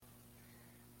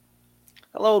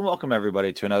Hello and welcome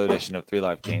everybody to another edition of Three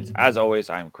Live Canes. As always,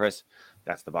 I'm Chris.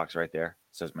 That's the box right there.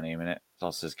 It says my name in it. It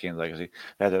also says Canes Legacy.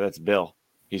 That's Bill.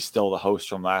 He's still the host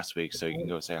from last week, so you can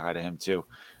go say hi to him too.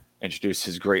 Introduce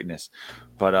his greatness.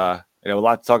 But a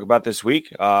lot to talk about this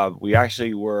week. We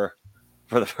actually were,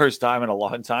 for the first time in a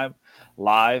long time,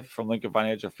 live from Lincoln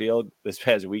Financial Field this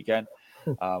past weekend.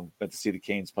 Got to see the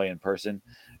Canes play in person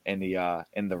in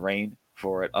the rain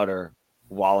for an utter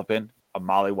walloping, a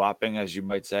mollywhopping, as you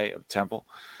might say, of Temple.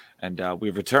 And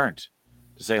we've returned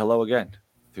to say hello again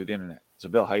through the internet. So,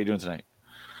 Bill, how you doing tonight?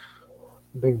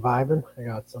 Big vibing. I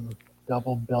got some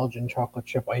double Belgian chocolate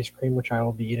chip ice cream, which I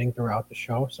will be eating throughout the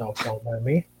show. So don't mind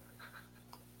me.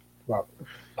 Well,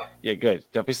 Yeah, good.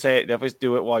 Definitely say it. Definitely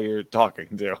do it while you're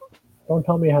talking too. don't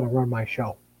tell me how to run my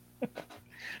show.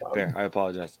 Fair. I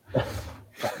apologize.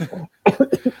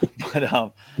 But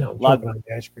No, I'm lot, choking on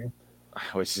the ice cream.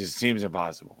 which just seems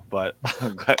impossible. But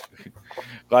I'm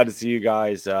glad to see you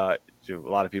guys. A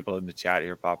lot of people in the chat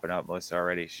here popping up. Melissa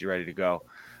already. She's ready to go.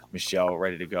 Michelle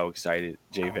ready to go. Excited.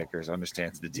 Jay Vickers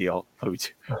understands the deal. But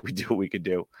we do what we could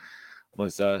do.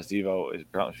 Melissa Stevo is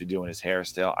probably doing his hair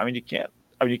still. I mean, you can't.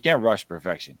 You can't rush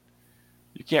perfection.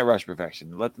 You can't rush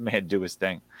perfection. Let the man do his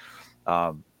thing.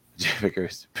 Jay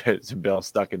Vickers, Bill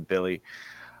stuck in Philly.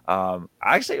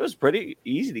 Actually, it was pretty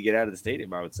easy to get out of the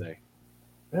stadium. I would say.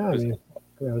 Yeah, I mean,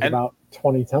 there was And about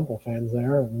 20 Temple fans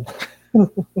there, and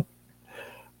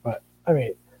but I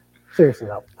mean, seriously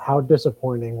though, how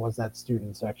disappointing was that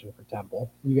student section for Temple?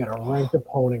 You got a ranked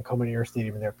opponent coming to your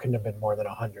stadium, and there couldn't have been more than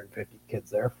 150 kids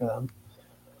there for them.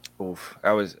 oof,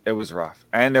 it was rough.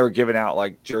 And they were giving out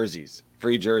like jerseys,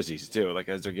 free jerseys too, like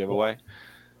as their giveaway.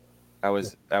 That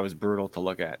was brutal to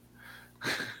look at.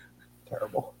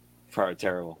 Terrible.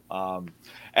 Terrible.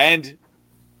 And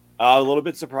a little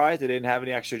bit surprised they didn't have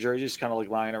any extra jerseys, kind of like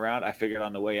lying around. I figured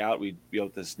on the way out we'd be able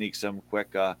to sneak some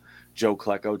quick Joe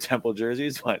Klecko Temple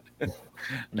jerseys, but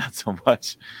not so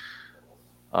much.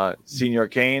 Senior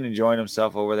Kane enjoying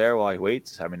himself over there while he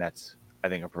waits. I mean, that's I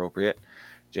think appropriate.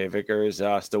 Jay Vickers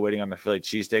still waiting on the Philly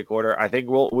cheesesteak order. I think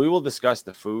we will discuss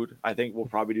the food. I think we'll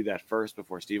probably do that first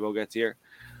before Steve-O gets here.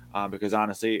 Because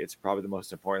honestly, it's probably the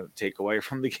most important takeaway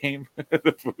from the game,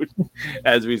 the food,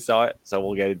 as we saw it. So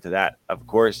we'll get into that, of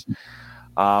course.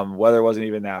 Weather wasn't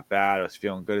even that bad. I was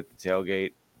feeling good at the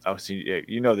tailgate.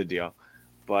 You know the deal.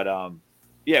 But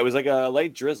yeah, it was like a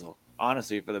light drizzle,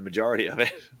 honestly, for the majority of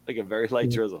it, like a very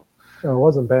light drizzle. No, it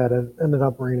wasn't bad. It ended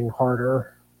up raining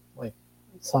harder like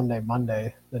Sunday,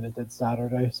 Monday than it did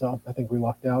Saturday. So I think we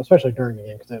lucked out, especially during the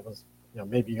game because it was,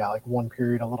 maybe you got like one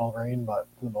period a little rain, but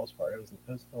for the most part, it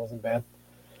wasn't bad.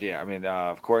 Yeah, I mean,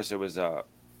 of course, it was they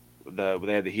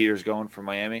had the heaters going for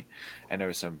Miami, and there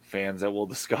were some fans that we'll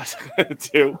discuss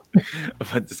too,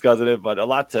 but discussing it. But a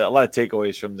lot of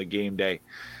takeaways from the game day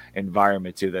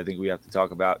environment too that I think we have to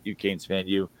talk about. You Canes fan,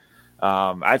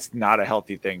 that's not a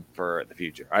healthy thing for the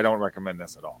future. I don't recommend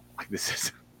this at all. Like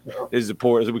this is a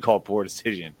poor, as we call it, poor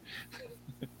decision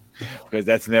because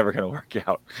that's never going to work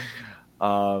out.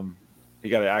 You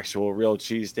got an actual real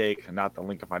cheesesteak, not the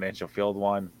Lincoln Financial Field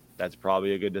one. That's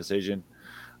probably a good decision.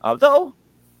 Though,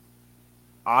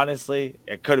 honestly,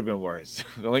 it could have been worse.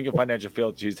 The Lincoln Financial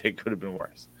Field cheesesteak could have been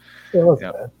worse. It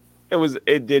wasn't bad.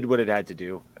 It did what it had to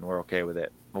do, and we're okay with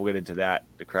it. We'll get into that.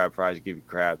 The crab fries give you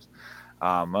crabs.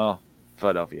 Well,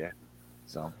 Philadelphia.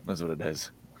 So that's what it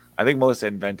is. I think Melissa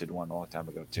invented one a long time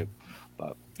ago too.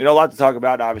 But a lot to talk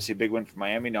about. Obviously, a big win for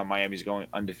Miami. Now Miami's going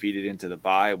undefeated into the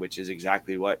bye, which is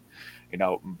exactly what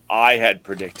I had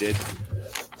predicted.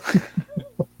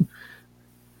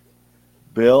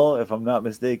 Bill, if I'm not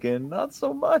mistaken, not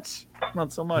so much.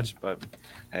 But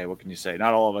hey, what can you say?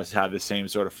 Not all of us have the same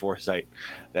sort of foresight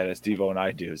that Steve-O and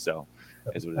I do. So,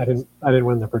 I didn't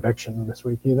win the prediction this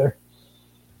week either.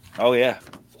 Oh yeah,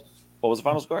 what was the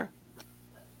final score?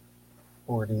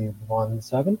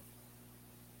 41-7.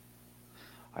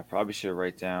 I probably should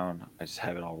write down. I just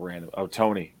have it all random. Oh,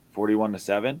 Tony,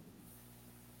 41-7.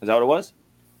 Is that what it was?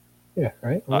 Yeah,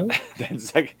 right.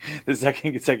 The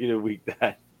second consecutive week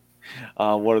that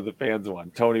one of the fans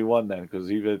won. Tony won then because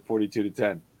he had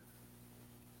 42-10.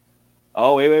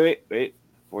 Oh wait.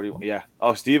 41. Yeah.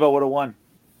 Oh, Steve-O would have won.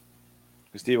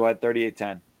 Because Steve-O had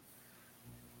 38-10.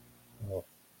 Oh,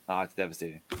 it's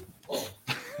devastating.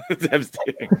 It's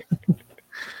devastating.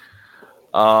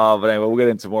 But anyway, we'll get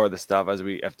into more of the stuff after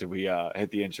we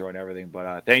hit the intro and everything.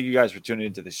 But thank you guys for tuning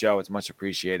into the show. It's much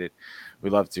appreciated. We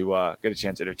love to get a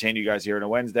chance to entertain you guys here on a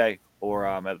Wednesday. Or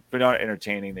if we're not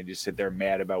entertaining, then just sit there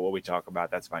mad about what we talk about.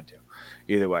 That's fine too.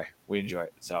 Either way, we enjoy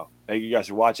it. So thank you guys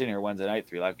for watching here Wednesday night,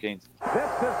 3 Live Canes. This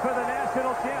is for the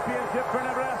national championship for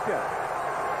Nebraska.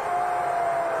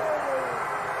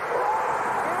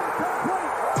 Incomplete.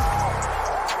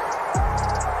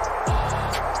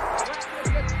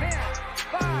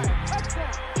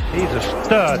 He's a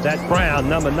stud. That Brown,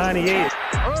 number 98.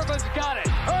 Irvin's got it.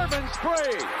 Irvin's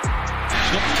free.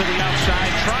 Slips to the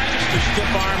outside, tries to stiff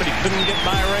arm, and he couldn't get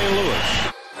by Ray Lewis.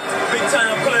 Big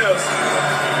time players.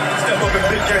 Step up in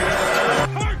big games.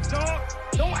 Hurt, dog.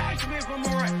 Don't ask me if I'm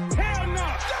all right. Hell no.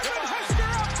 Husker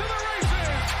up to the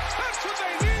races. That's what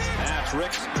they needed. That's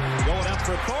Ricks going up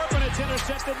for Thorpe, and it's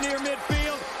intercepted near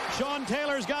midfield. Sean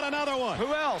Taylor's got another one.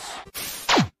 Who else?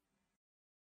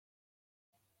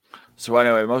 So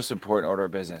anyway, most important order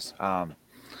of business.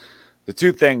 The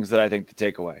two things that I think to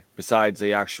take away, besides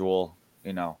the actual,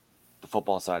 the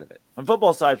football side of it. On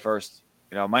football side first,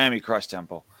 Miami crushed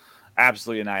Temple,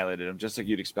 absolutely annihilated them, just like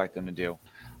you'd expect them to do.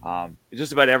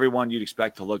 Just about everyone you'd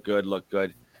expect to look good.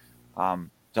 Tyler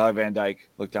Van Dyke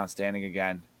looked outstanding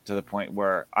again, to the point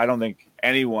where I don't think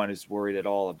anyone is worried at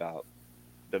all about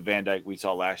the Van Dyke we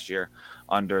saw last year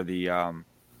under the I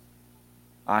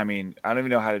don't even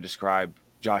know how to describe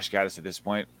Josh Gaddis at this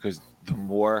point, because the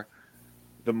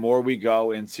more we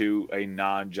go into a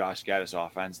non-Josh Gaddis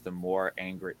offense, the more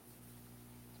angry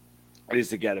it is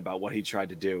to get about what he tried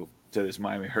to do to this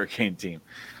Miami Hurricane team.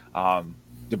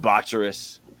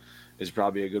 Debaucherous is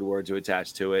probably a good word to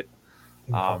attach to it.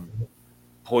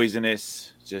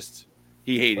 Poisonous, just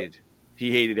he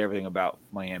hated everything about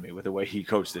Miami with the way he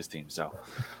coached this team. So,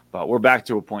 but we're back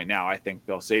to a point now. I think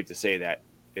Bill, safe to say that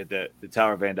the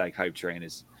Tyler Van Dyke hype train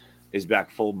is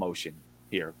back full motion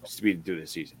here, speeding through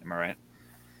this season. Am I right?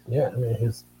 Yeah,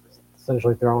 he's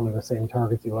essentially throwing the same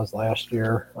targets he was last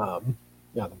year.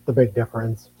 The big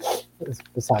difference is,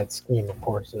 besides scheme, of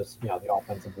course, is the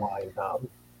offensive line.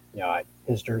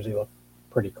 His jersey looked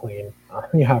pretty clean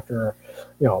after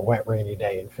a wet, rainy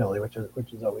day in Philly, which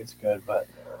is always good. But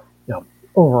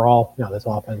overall, this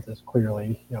offense is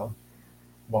clearly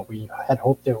what we had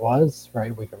hoped it was.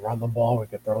 Right, we could run the ball, we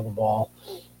could throw the ball.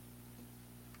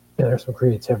 There's some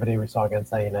creativity we saw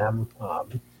against A&M.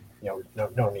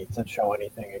 No need to show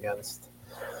anything against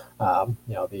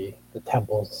the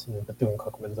Temples and the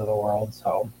Bethune-Cookmans of the world.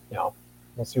 So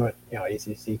we'll see what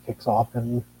ACC kicks off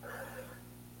in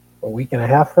a week and a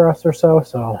half for us or so.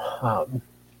 So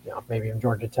maybe in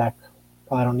Georgia Tech,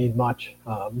 probably don't need much.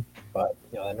 But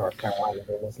the North Carolina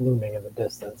game is looming in the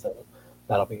distance, and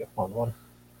that'll be a fun one.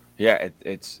 Yeah,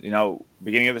 it's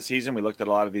beginning of the season, we looked at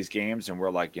a lot of these games and we're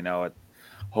like,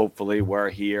 hopefully we're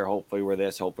here, hopefully we're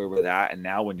this, hopefully we're that. And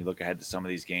now when you look ahead to some of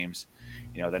these games,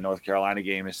 the North Carolina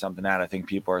game is something that I think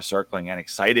people are circling and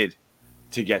excited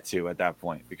to get to at that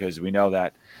point, because we know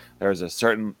that there's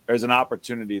an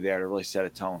opportunity there to really set a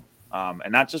tone.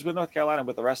 And not just with North Carolina,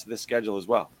 but the rest of the schedule as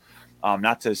well.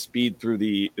 Not to speed through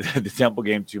the Temple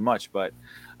game too much, but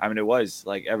it was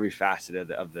like every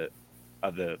facet of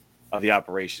the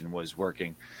operation was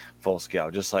working full scale,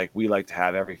 just like we like to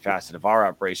have every facet of our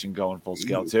operation going full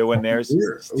scale too. And there's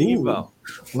Steve-O.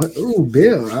 Ooh,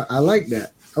 Bill, I like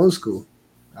that. Old school.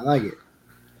 I like it.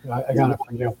 I got it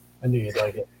for you. I knew you'd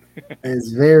like it. It's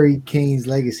very Kane's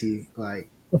legacy.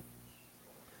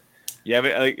 Yeah,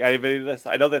 but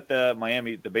I know that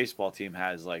the baseball team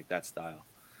has like that style.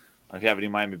 If you have any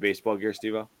Miami baseball gear,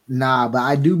 Steve-O? Nah, but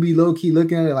I do be low-key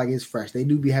looking at it like it's fresh. They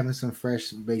do be having some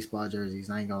fresh baseball jerseys.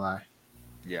 I ain't gonna lie.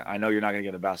 Yeah, I know you're not gonna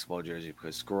get a basketball jersey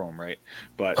because screw them, right?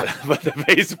 But the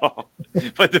baseball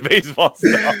stuff, but the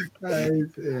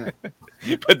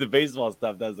baseball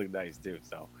stuff does look nice too.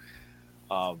 So,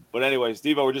 but anyway,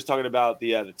 Steve-O, we're just talking about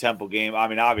the Temple game.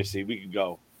 Obviously, we could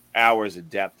go hours in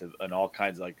depth and all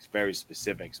kinds of very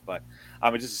specifics, but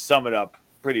just to sum it up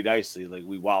pretty nicely,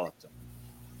 we walloped them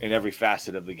in every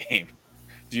facet of the game.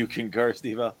 Do you concur,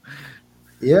 Steve-O?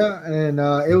 Yeah, and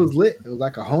it was lit. It was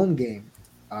like a home game.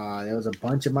 There was a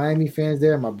bunch of Miami fans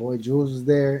there. My boy Jules was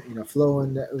there. Flo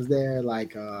was there.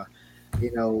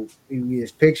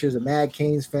 There's pictures of mad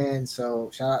Canes fans. So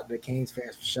shout out to the Canes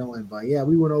fans for showing. But yeah,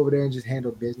 we went over there and just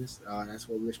handled business. That's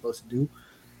what we were supposed to do.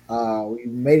 We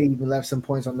maybe even left some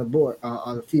points on the board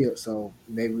on the field. So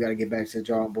maybe we got to get back to the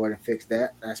drawing board and fix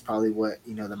that. That's probably what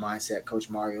the mindset Coach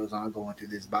Mario is on going through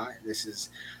this bye. This is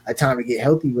a time to get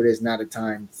healthy, but it's not a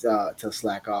time to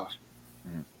slack off.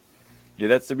 Mm-hmm. Yeah,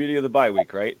 that's the beauty of the bye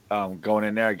week, right? Going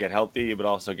in there, get healthy, but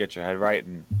also get your head right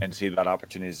and see about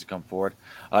opportunities to come forward.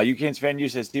 You Canes fan, you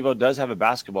said Steve-O does have a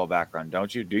basketball background,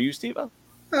 don't you? Do you, Steve-O?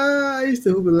 I used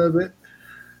to hoop a little bit.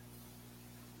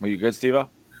 Were you good, Steve-O?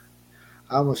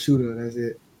 I'm a shooter. That's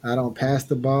it. I don't pass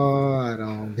the ball. I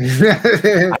don't.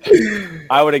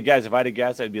 I would have guessed. If I had to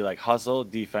guess, I'd be like hustle,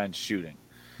 defense, shooting.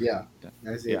 Yeah,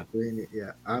 that's it.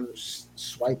 Yeah, I'm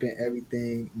swiping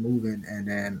everything, moving, and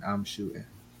then I'm shooting.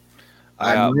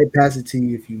 I might pass it to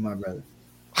you if you my brother.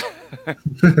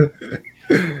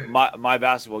 My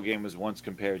basketball game was once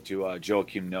compared to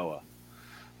Joakim Noah.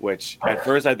 which at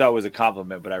first I thought was a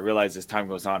compliment, but I realized as time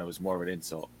goes on, it was more of an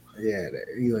insult. Yeah,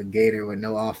 you a Gator with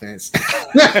no offense.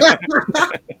 That's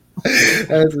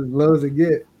as low as it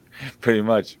get. Pretty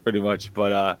much.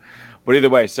 But either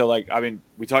way, so like, I mean,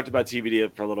 we talked about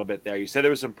TBD for a little bit there. You said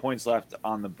there was some points left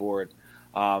on the board.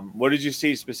 What did you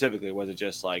see specifically? Was it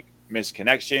just like missed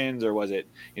connections, or was it,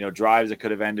 drives that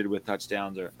could have ended with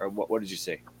touchdowns, or what did you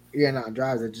see? Yeah, no,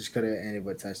 drives that just could have ended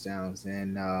with touchdowns.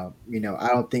 And, I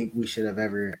don't think we should have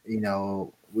ever,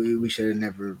 we should have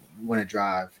never won a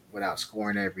drive without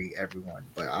scoring everyone.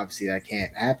 But obviously that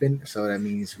can't happen. So that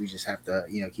means we just have to,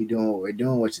 keep doing what we're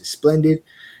doing, which is splendid.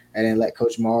 And then let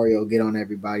Coach Mario get on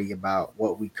everybody about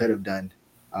what we could have done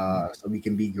so we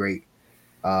can be great.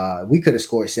 We could have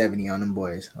scored 70 on them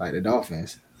boys, like the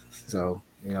Dolphins. So,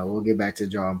 we'll get back to the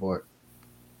drawing board.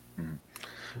 Mm-hmm.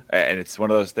 And it's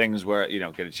one of those things where,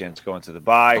 get a chance to go into the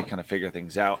bye, kind of figure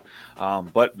things out.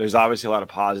 But there's obviously a lot of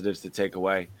positives to take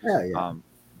away. Yeah.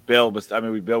 Bill,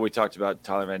 we talked about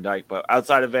Tyler Van Dyke, but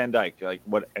outside of Van Dyke, like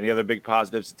any other big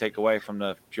positives to take away from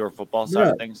the pure football side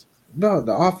of things? No,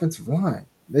 the offensive line.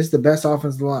 This is the best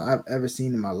offensive line I've ever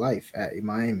seen in my life at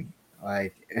Miami. Real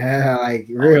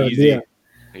easy. deal.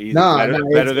 Easy.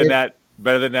 Better than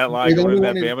that line going in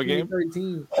that Bama game.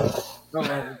 13. Oh,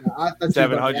 I thought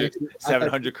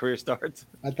 700 career starts.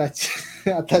 I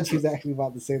thought you was actually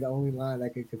about to say the only line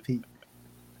that could compete.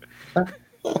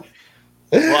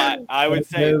 Well, I would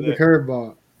say the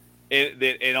curveball.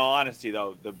 In all honesty,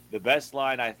 though, the best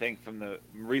line I think from the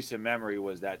recent memory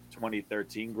was that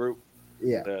 2013 group.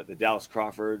 Yeah, the Dallas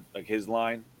Crawford, like his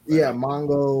line. Right? Yeah,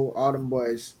 Mongo, all them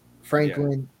boys,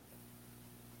 Franklin.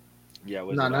 Yeah,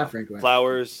 not Franklin.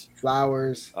 Flowers,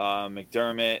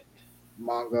 McDermott,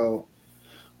 Mongo,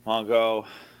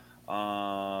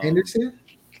 Henderson,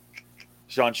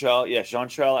 Sean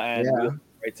Trell, and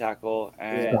right tackle,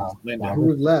 and Linder. Who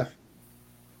was left?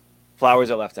 Flowers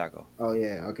at left tackle. Oh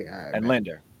yeah, okay, all right, and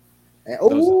Linder. And,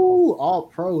 all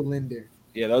pro Linder.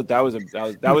 Yeah, that was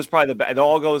probably the best.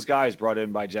 All those guys brought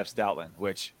in by Jeff Stoutland,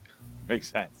 which makes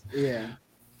sense. Yeah,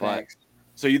 but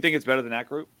so you think it's better than that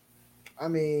group? I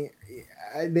mean,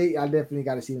 I definitely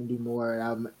got to see them do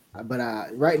more. But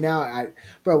right now,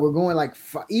 we're going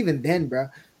even then, bro.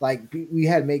 Like we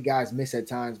had to make guys miss at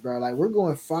times, bro. Like we're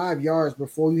going 5 yards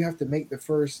before you have to make the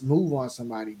first move on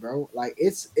somebody, bro. Like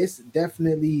it's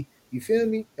definitely, you feel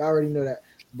me? I already know that,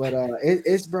 but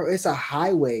it's a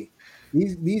highway.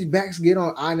 These backs get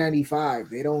on I-95.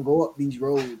 They don't go up these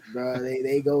roads, bro.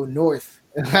 They go north.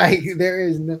 Like there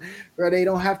is no, bro. They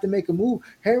don't have to make a move.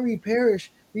 Harry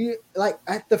Parrish. He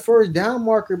at the first down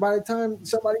marker, by the time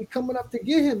somebody coming up to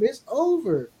get him, it's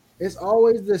over. It's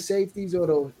always the safeties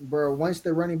or once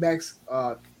the running backs,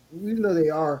 they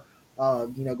are,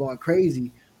 going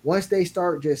crazy. Once they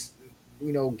start just,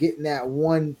 getting that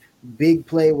one big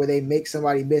play where they make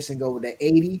somebody miss and go with the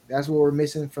 80. That's what we're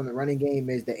missing from the running game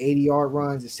is the 80-yard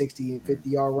runs, the 60 and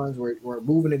 50-yard runs. We're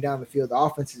moving it down the field. The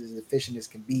offense is as efficient as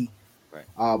can be.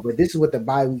 Right. But this is what the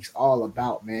bye week's all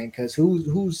about, man. Because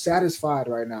who's satisfied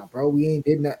right now, bro? We ain't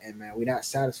did nothing, man. We're not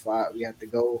satisfied. We have to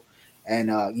go and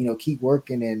keep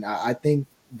working. And I think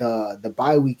the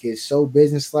bye week is so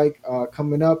businesslike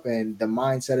coming up, and the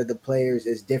mindset of the players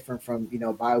is different from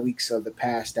bye weeks of the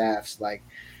past staffs. Like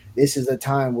this is a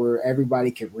time where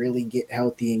everybody can really get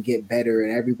healthy and get better,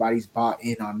 and everybody's bought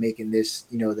in on making this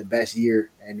the best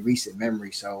year in recent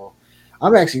memory. So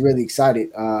I'm actually really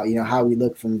excited, how we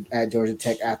look at Georgia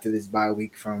Tech after this bye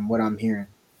week from what I'm hearing.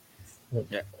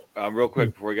 Yeah. Real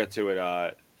quick before we get to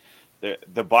it,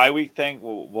 the bye week thing,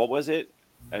 what was it?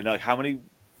 And how many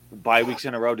bye weeks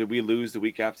in a row did we lose the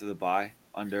week after the bye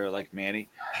under Manny?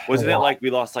 Wasn't it like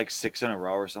we lost 6 in a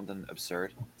row or something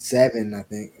absurd? 7, I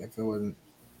think, if I'm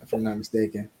not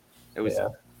mistaken. It was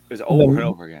over and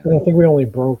over again. And I think we only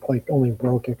broke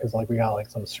it because we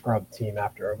got some scrub team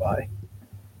after a bye.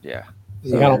 Yeah.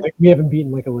 I don't think we haven't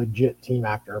beaten a legit team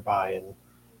after a bye in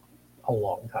a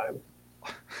long time.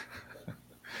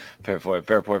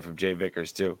 Fair point from Jay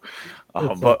Vickers too.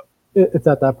 It's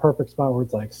at that perfect spot where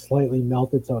it's slightly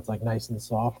melted, so it's nice and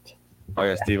soft. Oh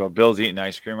yeah, Steve. Bill's eating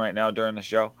ice cream right now during the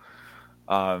show.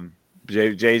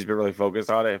 Jay's been really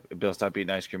focused on it. If Bill stopped eating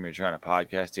ice cream, you're trying to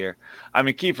podcast here. I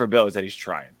mean, key for Bill is that he's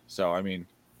trying. So I mean,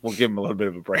 we'll give him a little bit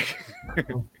of a break.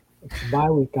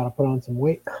 Bye week, gotta put on some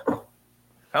weight.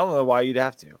 I don't know why you'd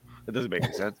have to. It doesn't make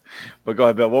any sense. But go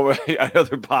ahead, Bill. What were the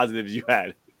other positives you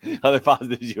had? From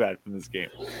this game?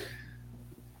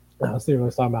 Steve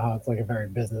was talking about how it's a very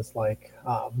business-like,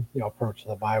 approach to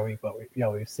the bye week, but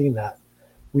we've seen that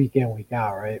week in, week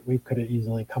out, right? We could have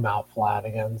easily come out flat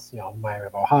against, Miami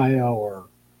of Ohio or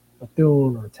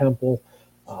Bethune or Temple,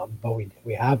 but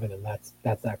we haven't, and that's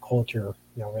that culture,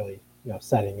 really,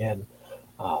 setting in.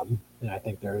 And I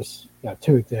think there's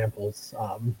two examples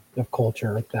of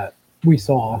culture that we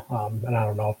saw, and I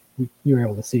don't know if you were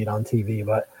able to see it on TV,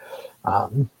 but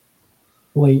um,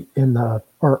 late in the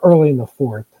or early in the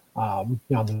fourth, on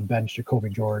the bench, Jacoby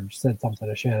George said something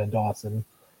to Shannon Dawson.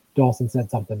 Dawson said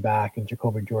something back, and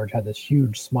Jacoby George had this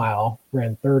huge smile,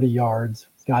 ran 30 yards,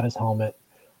 got his helmet,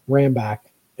 ran back,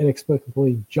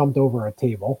 inexplicably jumped over a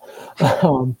table.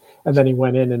 And then he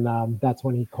went in, and that's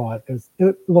when he caught it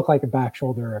looked like a back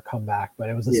shoulder or a comeback, but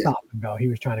it was a stop and go. He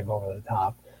was trying to go over the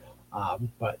top.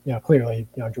 But clearly,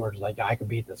 George was like, I could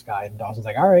beat this guy, and Dawson's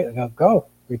like, all right, go,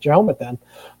 get your helmet then.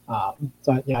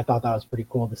 So I thought that was pretty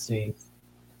cool to see.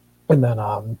 And then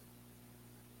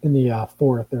in the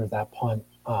fourth, there was that punt.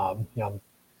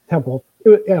 Temple.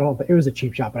 It was a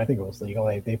cheap shot, but I think it was legal.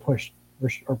 They pushed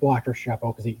or blocked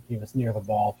Restrepo because he was near the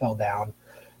ball, fell down.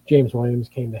 James Williams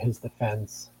came to his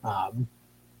defense.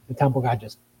 The Temple guy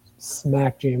just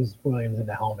smacked James Williams in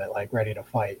the helmet, like ready to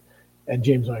fight, and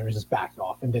James Williams just backed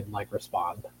off and didn't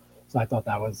respond. So I thought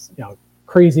that was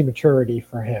crazy maturity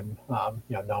for him.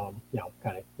 Knowing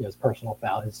kind of his personal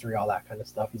foul history, all that kind of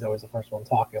stuff. He's always the first one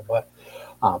talking, but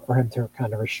for him to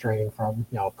kind of restrain from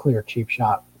a clear cheap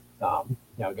shot,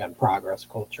 again, progress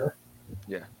culture.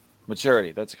 Yeah,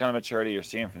 maturity. That's the kind of maturity you're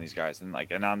seeing from these guys. And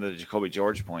on the Jacoby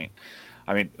George point,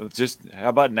 I mean, just how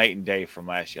about night and day from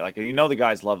last year? The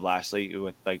guys love Lashley.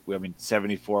 With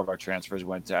 74 of our transfers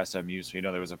went to SMU, so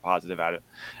there was a positive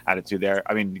attitude there.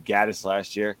 I mean, Gaddis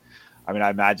last year. I mean,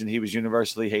 I imagine he was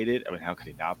universally hated. I mean, how could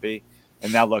he not be?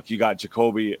 And now look, you got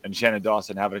Jacoby and Shannon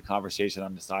Dawson having a conversation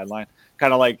on the sideline,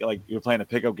 kind of like you're playing a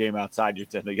pickup game outside. You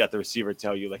got the receiver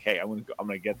tell you hey, I'm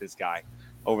gonna get this guy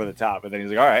over the top, and then he's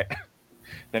like, all right.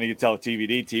 Then you can tell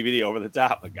TBD over the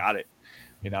top. I got it.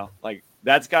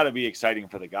 That's got to be exciting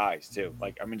for the guys too.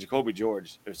 Jacoby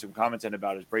George. There's some comments in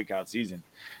about his breakout season,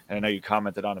 and I know you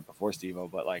commented on it before, Steve-O,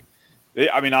 but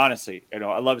honestly,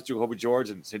 I love Jacoby George,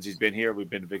 and since he's been here, we've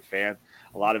been a big fan.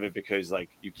 A lot of it because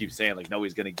you keep saying no,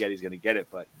 he's gonna get it,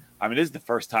 but this is the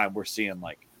first time we're seeing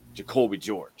Jacoby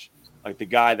George, the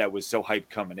guy that was so hyped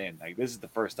coming in. This is the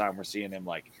first time we're seeing him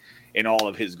in all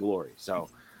of his glory. So,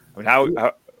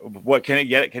 how what can he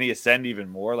get? Can he ascend even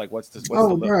more? What's the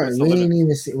bro,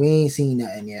 limit? We ain't seen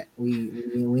nothing yet. We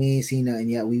ain't seen nothing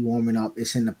yet. We warming up.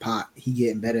 It's in the pot. He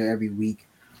getting better every week.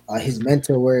 His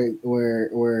mental where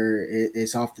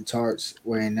it's off the charts,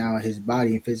 where now his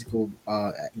body and physical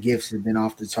gifts have been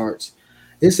off the charts.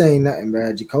 This ain't nothing,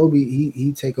 bro. Jacoby,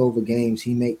 he take over games.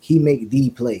 He make the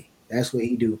play. That's what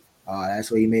he do. That's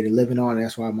what he made a living on.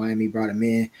 That's why Miami brought him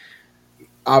in.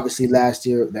 Obviously, last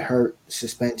year the hurt,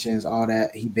 suspensions, all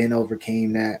that, he been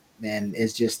overcame that. And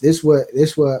it's just this what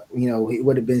it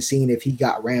would have been seen if he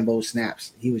got Rambo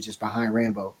snaps. He was just behind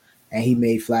Rambo, and he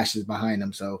made flashes behind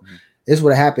him. So this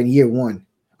would have happened year one.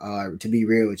 To be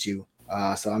real with you,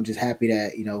 so I'm just happy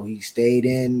that he stayed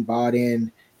in, bought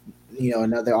in.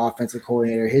 Another offensive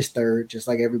coordinator, his third, just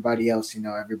like everybody else.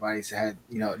 Everybody's had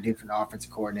different offensive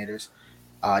coordinators.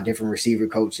 Different receiver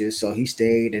coaches. So he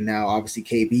stayed, and now obviously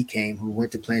KB came, who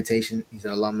went to Plantation. He's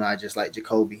an alumni just like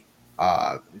Jacoby.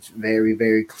 It's very,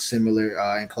 very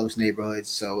similar in close neighborhoods.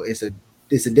 So it's a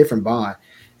different bond,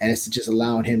 and it's just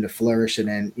allowing him to flourish. And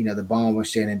then the bond with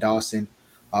Shannon Dawson,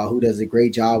 who does a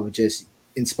great job of just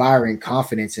inspiring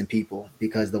confidence in people,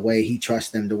 because the way he trusts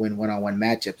them to win one-on-one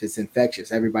matchups, it's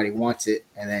infectious. Everybody wants it,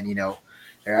 and then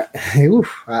I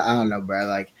don't know,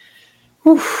 bro.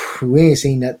 We ain't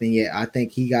seen nothing yet. I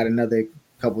think he got another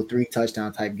couple 3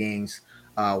 touchdown type games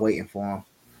waiting for him.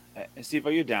 And Steve,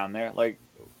 are you down there?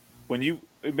 When you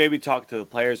maybe talk to the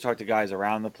players, talk to guys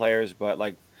around the players, but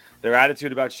their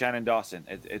attitude about Shannon Dawson,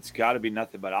 it's got to be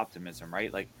nothing but optimism,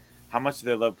 right? How much do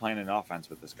they love playing an offense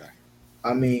with this guy?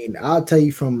 I mean, I'll tell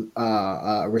you from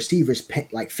receivers,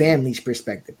 family's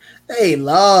perspective, they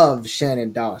love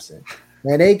Shannon Dawson.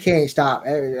 Man, they can't stop.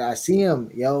 I see him.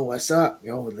 Yo, what's up?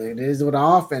 Yo, this is what the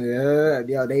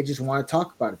offense. They just want to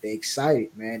talk about it. They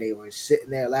excited, man. They were sitting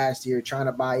there last year trying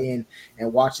to buy in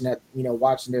and watching that,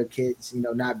 watching their kids,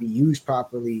 not be used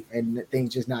properly and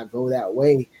things just not go that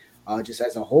way, just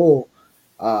as a whole.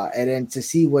 And then to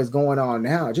see what's going on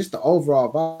now, just the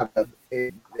overall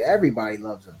vibe, everybody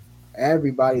loves them.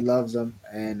 Everybody loves them,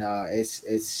 and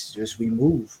it's just we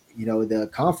move. The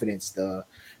confidence,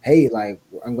 hey, we're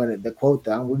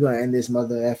gonna end this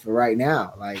mother effer right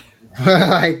now.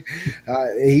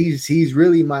 He's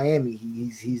really Miami.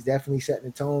 He's definitely setting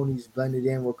the tone. He's blended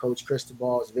in with Coach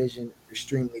Cristobal's vision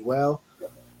extremely well,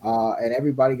 and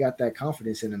everybody got that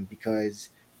confidence in him, because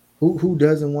who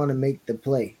doesn't want to make the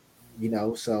play?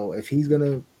 So if he's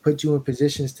gonna put you in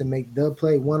positions to make the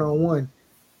play one-on-one,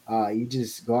 you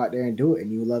just go out there and do it,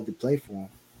 and you love to play for him.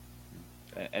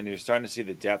 And you're starting to see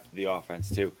the depth of the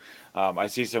offense too. I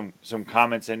see some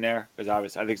comments in there because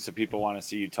obviously I think some people want to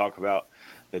see you talk about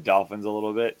the Dolphins a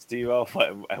little bit, Steve-O,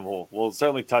 and we'll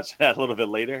certainly touch on that a little bit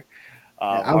later.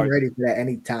 I'm ready for that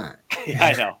anytime.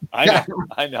 Yeah,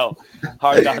 I know.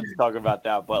 Hard not to talk about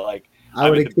that, but like I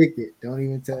would have kicked it. Don't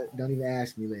even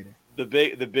ask me later.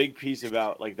 The big piece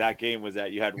about like that game was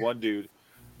that you had one dude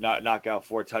knock out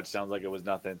 4 touchdowns like it was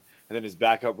nothing, and then his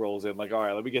backup rolls in like, all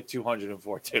right, let me get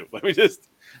 204 too. Let me just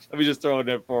throw it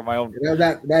in for my own.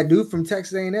 That dude from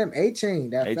Texas A&M, A-Chain,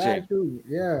 that fat dude.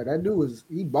 Yeah, that dude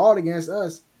he balled against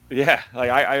us. Yeah, like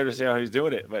I understand how he's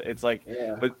doing it, but it's like,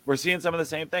 but we're seeing some of the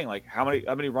same thing. Like how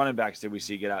many running backs did we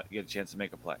see get a chance to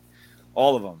make a play?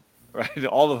 All of them, right?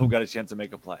 All of them got a chance to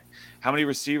make a play. How many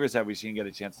receivers have we seen get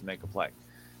a chance to make a play?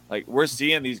 Like we're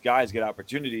seeing these guys get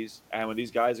opportunities, and when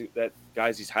these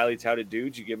these highly touted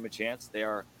dudes, you give them a chance, they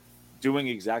are doing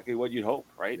exactly what you'd hope,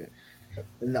 right?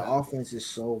 And the offense is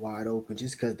so wide open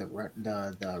just because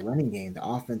the running game, the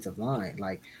offensive line,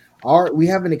 like we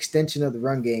have an extension of the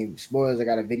run game. Spoilers, I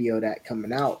got a video of that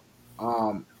coming out.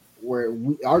 Where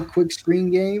our quick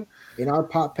screen game and our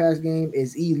pop pass game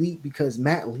is elite because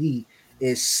Matt Lee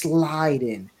is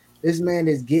sliding. This man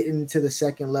is getting to the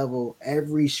second level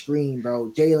every screen,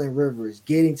 bro. Jalen Rivers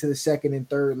getting to the second and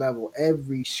third level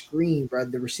every screen, bro.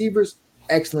 The receivers,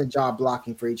 excellent job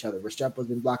blocking for each other. Restrepo's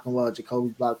been blocking well.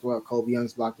 Jacoby's blocked well. Kobe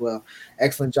Young's blocked well.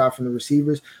 Excellent job from the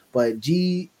receivers. But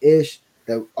G-ish,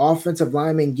 the offensive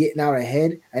lineman getting out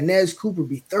ahead. Inez Cooper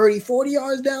be 30, 40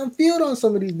 yards downfield on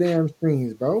some of these damn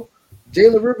screens, bro.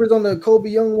 Jalen Rivers on the Kobe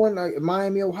Young one,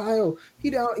 Miami, Ohio.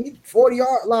 He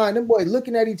 40-yard line. Them boys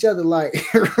looking at each other like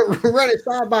running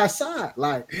side by side.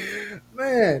 Like,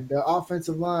 man, the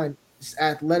offensive line,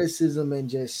 athleticism and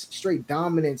just straight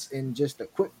dominance in just the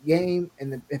quick game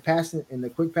and the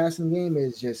quick passing game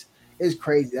is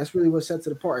crazy. That's really what sets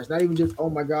it apart. It's not even just, oh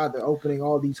my God, they're opening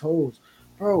all these holes,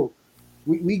 bro.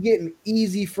 We getting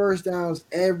easy first downs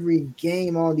every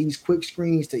game on these quick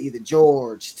screens to either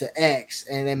George, to X,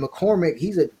 and then McCormick,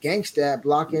 he's a gangster at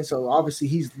blocking, so obviously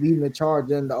he's leading the charge,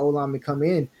 then the O-line would come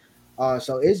in.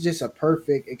 So it's just a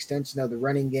perfect extension of the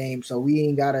running game, so we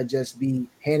ain't got to just be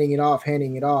handing it off,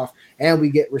 and we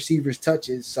get receivers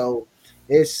touches, so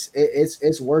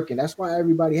it's working. That's why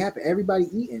everybody happy. Everybody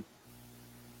eating.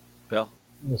 Bill?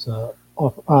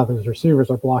 Those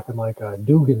receivers are blocking like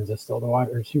Dugans is still the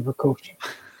wide receiver coach.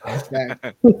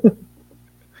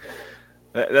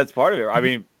 That's part of it. I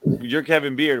mean, you're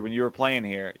Kevin Beard. When you were playing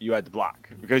here, you had to block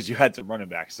because you had some running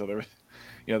backs. So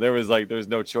there was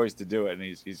no choice to do it, and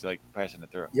he's like passing it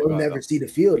through. You'll never see the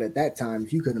field at that time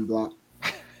if you couldn't block.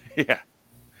 Yeah.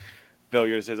 Bill,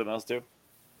 you gonna say something else too?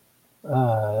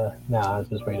 No, I was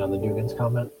just waiting on the Dugans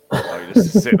comment. Oh, you're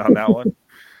just sitting on that one.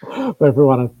 But if we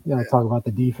want to talk about the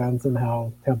defense and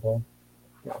how Temple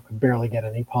could barely get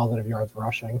any positive yards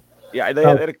rushing. Yeah, they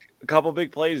had a couple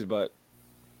big plays, but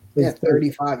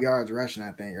 35 yards rushing,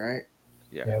 I think, right?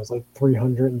 Yeah, it was like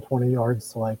 320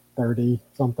 yards to like 30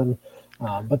 something.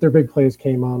 But their big plays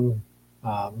came on.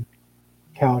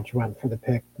 Couch went for the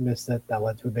pick, missed it. That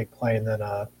led to a big play, and then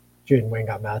Jaden Wayne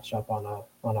got matched up on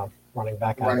a running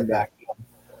back out of the back.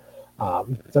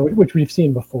 So which we've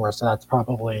seen before. So that's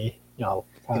probably the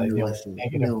only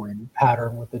negative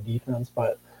pattern with the defense.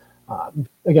 But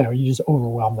again, you just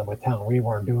overwhelmed them with talent. We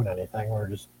weren't doing anything. We were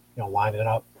just lining it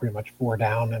up pretty much 4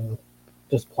 down and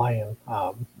just playing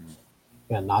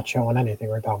and not showing anything.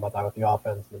 We were talking about that with the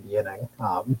offense in the beginning.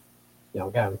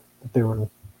 Again, doing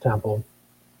Temple,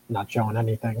 not showing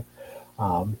anything.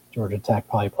 Georgia Tech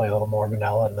probably play a little more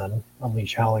vanilla and then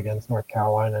unleash hell against North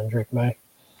Carolina and Drake May.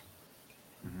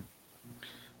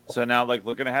 So now, like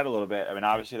looking ahead a little bit, I mean,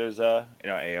 obviously there's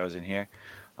AO's in here.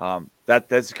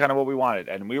 That's kind of what we wanted,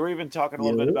 and we were even talking a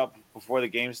little bit about before the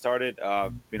game started.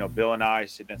 Bill and I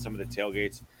sitting at some of the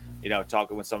tailgates,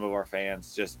 talking with some of our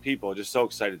fans, people just so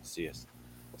excited to see us,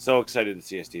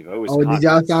 Steve. It was. Did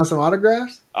y'all sign some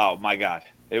autographs? Oh my God,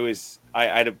 it was. I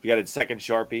had to get a second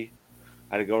Sharpie.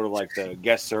 I had to go to like the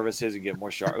guest services and get more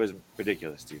Sharpie. It was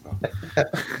ridiculous, Steve.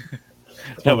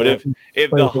 No, but if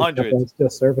the hundreds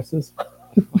guest services.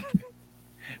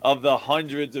 Of the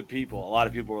hundreds of people, a lot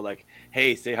of people were like,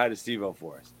 "Hey, say hi to Steve-O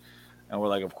for us," and we're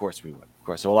like, "Of course we would." Of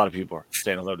course, so a lot of people are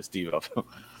saying hello to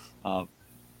Steve-O.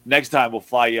 Next time we'll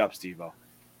fly you up, Steve-O.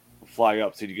 We'll fly you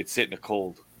up so you can sit in the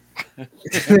cold.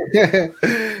 Yeah,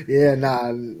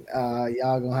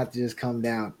 y'all gonna have to just come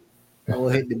down. We'll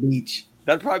hit the beach.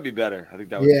 That'd probably be better. I think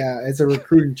that would. Yeah, it's a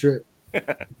recruiting trip.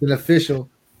 It's an official.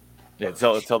 Yeah,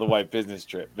 tell the white business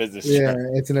trip. Yeah,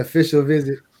 it's an official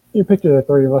visit. You picture the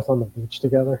three of us on the beach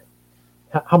together.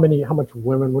 How much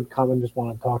women would come and just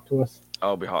want to talk to us?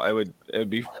 Oh, it would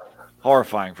be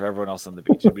horrifying for everyone else on the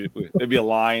beach. There'd be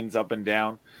lines up and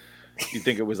down. You'd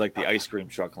think it was like the ice cream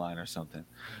truck line or something.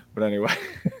 But anyway.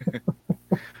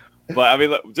 But I mean,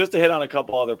 look, just to hit on a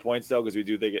couple other points though, because we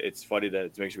do think it's funny to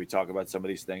make sure we talk about some of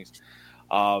these things.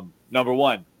 Number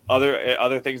one,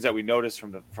 other things that we noticed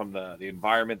from the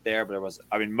environment there,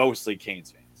 but mostly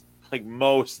Canes fans, like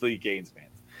mostly Canes fans.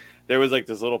 There was like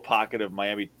this little pocket of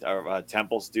Miami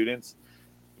Temple students,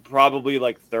 probably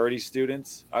like 30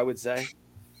 students, I would say,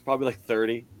 probably like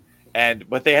 30,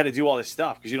 but they had to do all this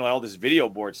stuff because all this video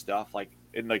board stuff, like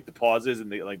in like the pauses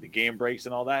and the game breaks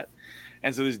and all that.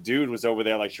 And so this dude was over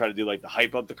there like trying to do like the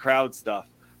hype up the crowd stuff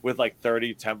with like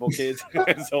 30 Temple kids.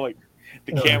 And so like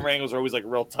the camera angles were always like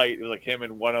real tight. It was like him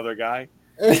and one other guy.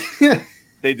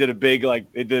 They did a big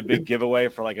giveaway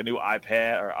for like a new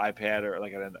iPad or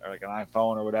like an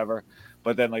iPhone or whatever.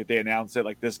 But then like they announced it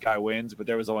like this guy wins, but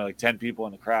there was only like 10 people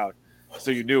in the crowd. So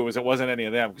you knew it wasn't any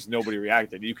of them because nobody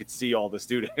reacted. You could see all the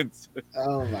students.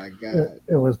 Oh my God.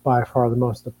 It was by far the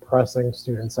most depressing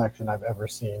student section I've ever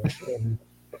seen in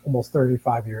almost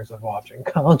 35 years of watching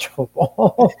college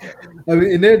football. I mean,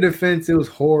 in their defense, it was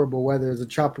horrible weather. It was a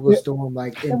tropical storm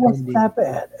like it wasn't that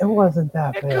bad. It wasn't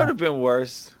that bad. It could have been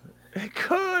worse. It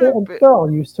could have been. They're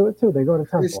all used to it too. They go to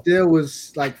Temple. It still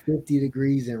was like 50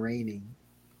 degrees and raining.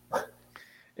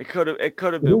 It could have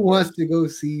been. Who wants to go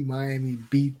see Miami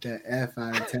beat the F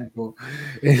out of Temple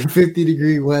in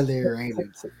 50-degree weather and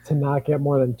raining? To not get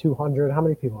more than 200. How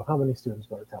many students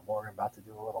go to Temple? We're about to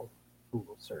do a little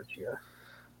Google search here.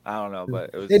 I don't know,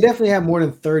 but they definitely had more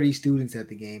than 30 students at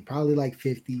the game. Probably like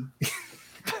 50.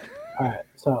 All right,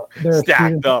 so they're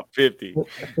stacked up 50.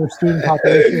 Their student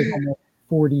population is almost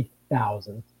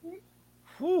 40,000.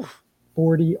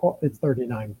 40. It's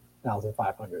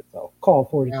 39,500. So call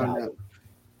 40,000.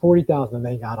 40,000, and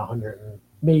they got 100, and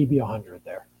maybe 100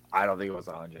 there. I don't think it was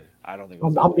 100.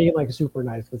 I'm being like super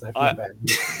nice because I feel bad.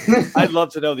 I'd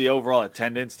love to know the overall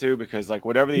attendance too, because like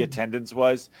whatever the attendance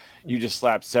was, you just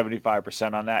slapped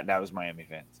 75% on that, and that was Miami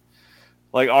fans.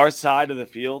 Like our side of the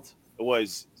field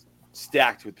was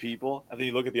stacked with people, and then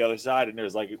you look at the other side, and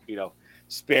there's like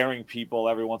sparing people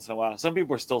every once in a while. Some people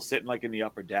were still sitting like in the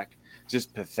upper deck,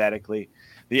 just pathetically.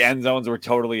 The end zones were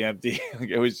totally empty.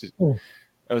 It was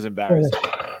embarrassing.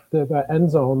 The end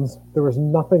zones, there was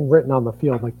nothing written on the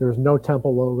field. Like there was no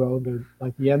Temple logo.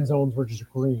 The end zones were just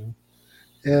green.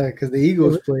 Yeah, because the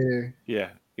Eagles play there.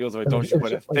 Yeah, Eagles like, don't you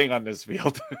put a thing on this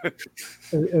field?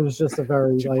 It was just a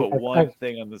very put one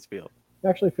thing on this field. I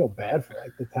actually feel bad for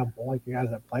like the Temple, like you guys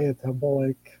that play at Temple,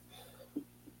 like.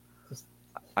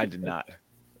 I did not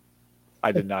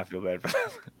feel bad for them.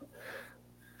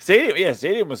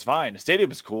 Stadium was fine. The stadium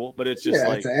was cool, but it's just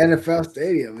it's an NFL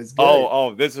stadium. It's good.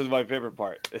 Oh, this was my favorite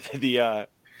part. Obviously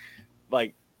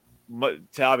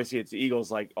it's the Eagles,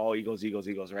 like all Eagles,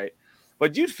 right?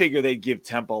 But you'd figure they'd give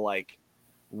Temple like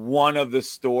one of the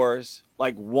stores,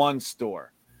 like one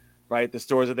store, right? The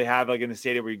stores that they have like in the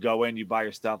stadium where you go in, you buy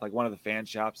your stuff, like one of the fan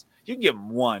shops. You can get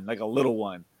one, like a little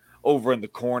one, over in the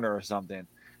corner or something.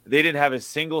 They didn't have a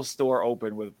single store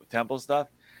open with Temple stuff.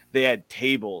 They had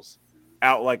tables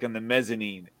out like in the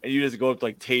mezzanine, and you just go up to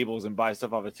like tables and buy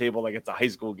stuff off a table like it's a high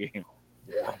school game.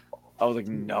 Yeah. I was like,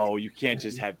 no, you can't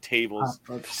just have tables,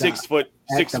 6 foot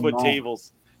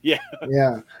tables. Yeah.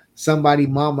 Yeah. Somebody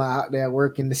mama out there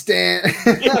working the stand.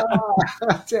 Yeah.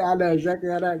 I know exactly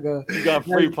how that goes. You got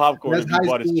free popcorn if you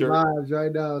bought a shirt. Vibes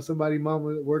right now. Somebody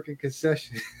mama working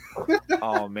concession.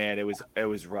 Oh man, it was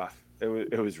rough.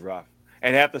 It was rough.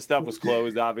 And half the stuff was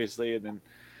closed, obviously, and then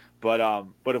but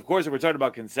of course, if we're talking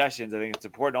about concessions, I think it's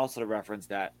important also to reference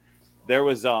that there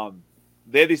was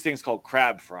they had these things called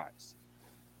crab fries.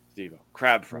 Steve-O,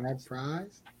 crab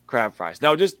fries. Crab fries.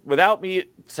 Now, just without me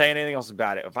saying anything else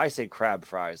about it, if I say crab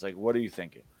fries, like what are you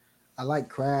thinking? I like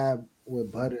crab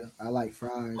with butter. I like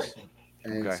fries,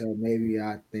 and so maybe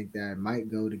I think that might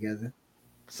go together.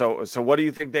 So what do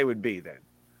you think they would be then?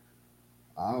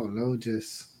 I don't know,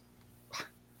 just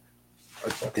a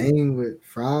thing with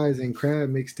fries and crab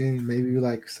mixed in, maybe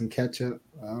like some ketchup.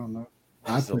 I don't know.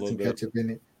 I put some ketchup in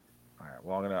it. All right.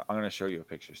 Well, I'm gonna show you a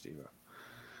picture, Steve-O.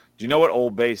 Do you know what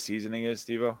Old Bay seasoning is,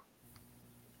 Steve-O?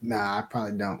 Nah, I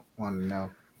probably don't want to know.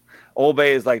 Old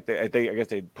Bay is like I guess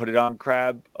they put it on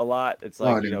crab a lot. It's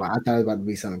like I thought it was about to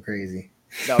be something crazy.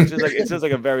 No, it's just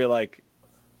like a very like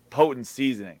potent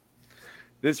seasoning.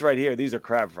 This right here, these are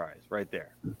crab fries right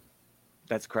there.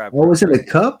 That's crab. What was it? A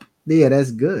cup? Yeah,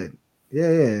 that's good.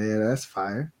 Yeah, that's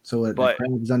fire. So the crab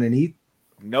is underneath?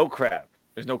 No crab.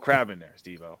 There's no crab in there,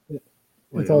 Steve-O.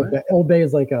 It's Old Bay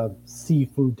is like a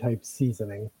seafood type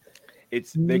seasoning.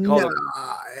 They call it.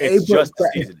 It's just the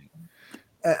seasoning.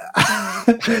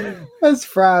 That's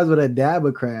fries with a dab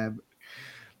of crab.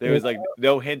 There was like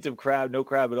no hint of crab, no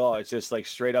crab at all. It's just like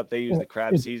straight up. They use the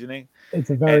crab seasoning. It's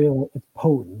it's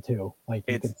potent too. Like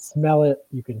you can smell it,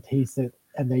 you can taste it,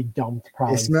 and they dumped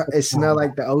probably. It smelled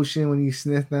like the ocean when you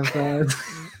sniff them fries.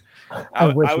 I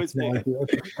would say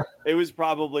it was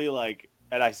probably like,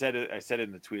 and I said it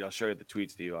in the tweet. I'll show you the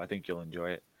tweets to you. I think you'll enjoy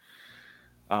it.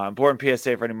 Important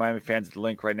PSA for any Miami fans at the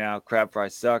link right now. Crab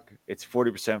fries suck. It's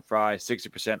 40% fry,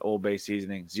 60% Old Bay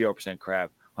seasoning, 0% crab,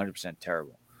 100%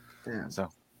 terrible. Damn. So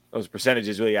those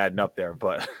percentages really adding up there,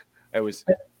 but it was.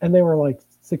 And they were like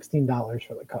 $16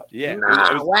 for the cup. Yeah, it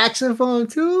was waxing foam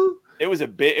too. It was a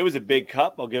big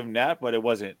cup. I'll give them that, but it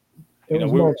wasn't. That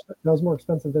was more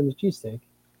expensive than the cheesesteak.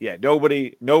 Yeah,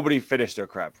 nobody finished their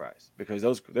crab fries because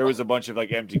there was a bunch of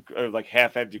like empty or like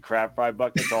half empty crab fry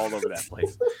buckets all over that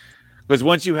place. Because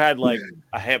once you had like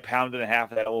a pound and a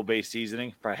half of that Old Bay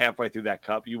seasoning for halfway through that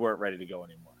cup, you weren't ready to go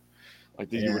anymore.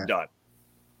 Like you were done.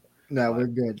 No, we're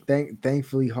good.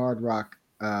 Thankfully, Hard Rock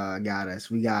got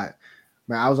us.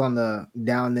 I was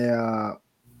down there.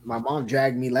 My mom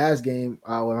dragged me last game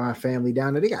with my family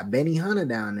down there. They got Benny Hunter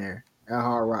down there at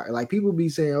Hard Rock. Like people be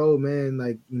saying, "Oh man,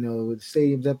 like the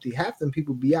stadium's empty." Half them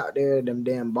people be out there at them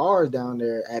damn bars down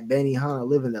there at Benny Hunter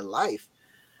living their life.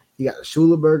 You got the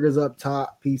Shula burgers up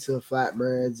top, pizza,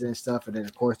 flatbreads, and stuff, and then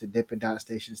of course the Dippin' Dot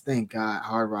stations. Thank God,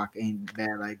 Hard Rock ain't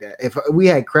bad like that. If we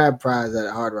had crab fries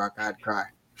at Hard Rock, I'd cry.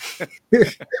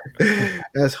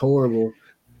 That's horrible.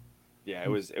 Yeah, it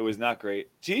was not great.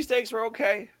 Cheesesteaks were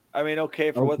okay. I mean,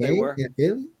 okay for what they were.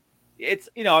 It's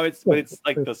but it's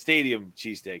like the stadium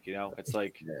cheesesteak. It's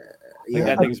like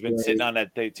that thing's been sitting on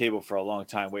that table for a long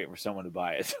time, waiting for someone to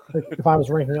buy it. If I was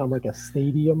ranking on like a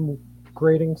stadium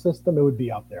grading system, it would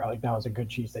be up there. Like that was a good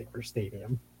cheesesteak for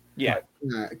stadium. Yeah,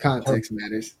 context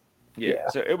matters. Yeah,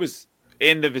 so it was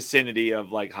in the vicinity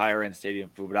of like higher end stadium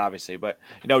food, but obviously,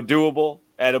 doable,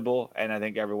 edible, and I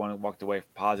think everyone walked away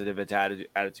with positive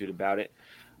attitude about it.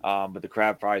 But the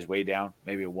crab fries way down,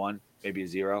 maybe a 1, maybe a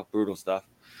 0. Brutal stuff.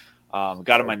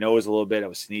 Got in my nose a little bit. I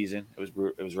was sneezing. It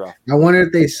was rough. I wonder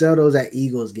if they sell those at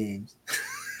Eagles games.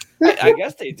 I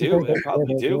guess they do. They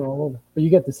probably do. But you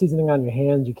get the seasoning on your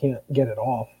hands. You can't get it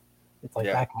off. It's like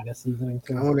that kind of seasoning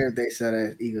too. I wonder if they sell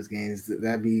that at Eagles games.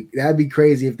 That'd be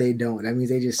crazy if they don't. That means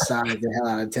they just size the hell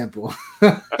out of Temple.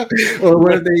 Or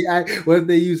what if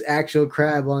they use actual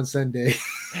crab on Sunday?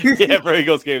 Yeah, for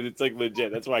Eagles games, it's like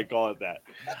legit. That's why I call it that.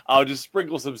 I'll just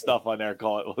sprinkle some stuff on there.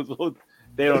 Call it.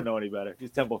 They don't know any better.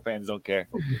 These Temple fans don't care.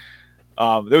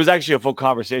 There was actually a full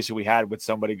conversation we had with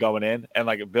somebody going in, and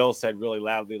like Bill said really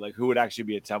loudly, like who would actually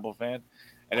be a Temple fan,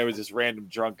 and there was this random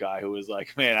drunk guy who was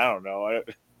like, "Man, I don't know.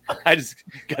 I just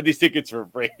got these tickets for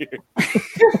free."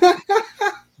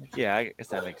 Yeah, I guess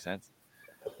that makes sense.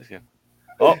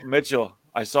 Oh, Mitchell,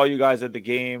 I saw you guys at the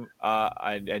game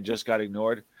and just got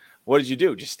ignored. What did you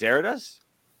do? Just stare at us?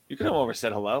 You could come over and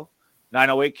said hello.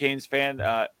 908 Canes fan.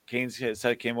 Canes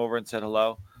came over and said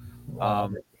hello.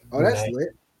 That's lit.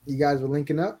 You guys were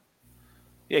linking up?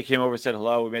 Yeah, came over and said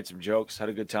hello. We made some jokes, had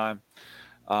a good time.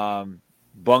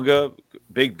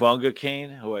 Big Bunga Kane,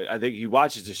 who I think he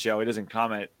watches the show. He doesn't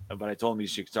comment, but I told him he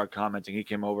should start commenting. He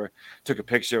came over, took a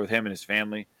picture with him and his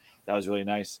family. That was really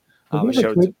nice.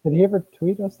 Did he ever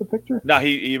tweet us the picture? No,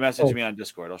 he messaged me on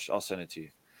Discord. I'll send it to you.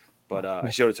 But I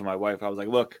showed it to my wife. I was like,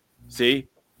 look, see?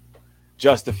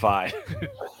 Justified.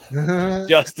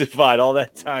 Justified all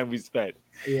that time we spent.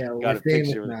 Yeah, got a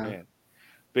picture with the man.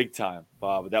 Big time,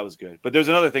 Bob. But that was good. But there's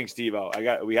another thing, Steve-O,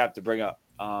 we have to bring up.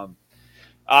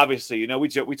 Obviously,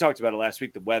 we talked about it last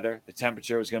week. The weather, the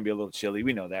temperature was going to be a little chilly.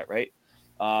 We know that, right?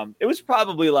 It was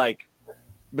probably like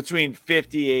between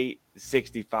 58 and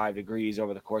 65 degrees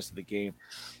over the course of the game,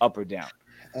 up or down.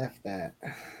 F that.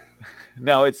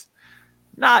 No, it's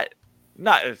not.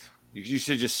 You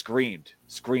should have just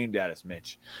screamed at us,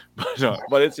 Mitch.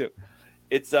 But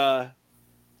it's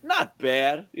not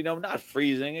bad, not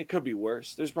freezing. It could be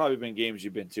worse. There's probably been games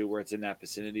you've been to where it's in that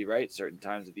vicinity, right? Certain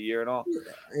times of the year and all.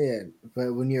 Yeah,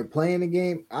 but when you're playing a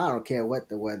game, I don't care what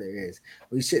the weather is.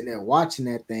 When you're sitting there watching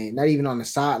that thing, not even on the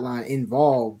sideline,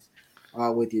 involved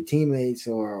with your teammates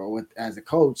or with as a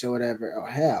coach or whatever. Oh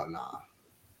hell no! Nah.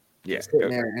 Yeah, sitting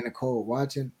there in the cold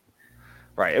watching.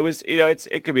 Right. It was,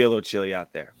 it could be a little chilly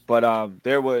out there, but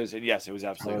there was, and yes, it was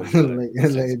absolutely.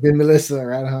 Been Melissa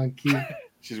right on key.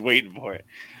 She's waiting for it.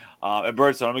 And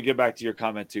Birdsong, I'm gonna get back to your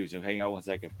comment too. So hang on 1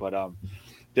 second. But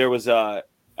there was they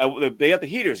got the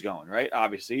heaters going, right?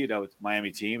 Obviously, it's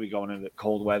Miami team. We going into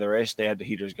cold weather-ish. They had the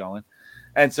heaters going,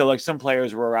 and so like some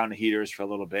players were around the heaters for a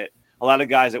little bit. a lot of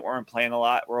guys that weren't playing a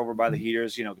lot were over by the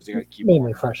heaters, because they got to keep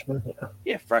Mainly freshmen. Yeah.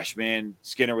 Yeah, freshman.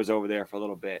 Skinner was over there for a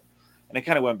little bit, and it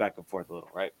kind of went back and forth a little,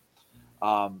 right?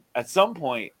 At some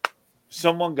point,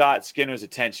 someone got Skinner's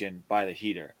attention by the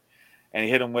heater, and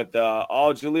he hit him with, "Oh,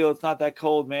 Jaleel, it's not that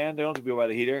cold, man. They don't have to be by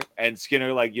the heater." And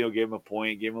Skinner, gave him a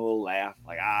point, gave him a little laugh,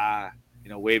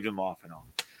 waved him off and all.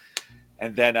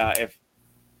 And then if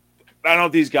I don't know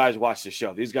if these guys watch the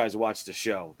show. These guys watch the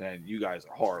show, then you guys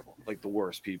are horrible, like the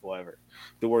worst people ever,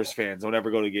 the worst fans. Don't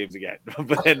ever go to games again.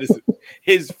 But then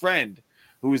his friend,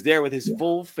 who was there with his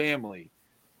full family,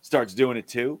 starts doing it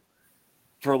too,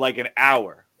 for like an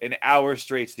hour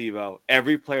straight. Steve-O,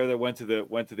 every player that went to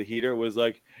the heater was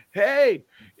like, "Hey,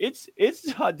 it's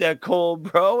not that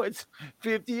cold, bro. It's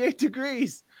 58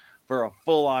 degrees," for a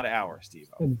full-on hour,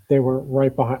 Steve-O. And they were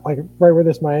right behind, like right where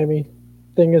this Miami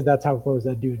thing is. That's how close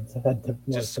that dude had to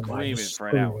just screaming for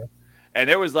an hour. And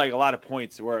there was like a lot of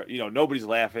points where nobody's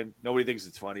laughing, nobody thinks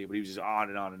it's funny, but he was just on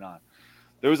and on and on.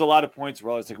 There was a lot of points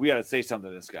where I was like, we got to say something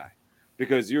to this guy,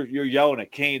 because you're yelling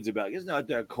at Canes about it's not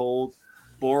that cold.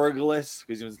 Borreglis,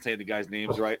 because he wasn't saying the guy's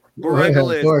names right.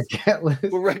 Borreglis.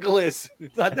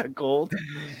 It's not that cold.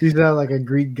 He's not like a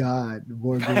Greek god.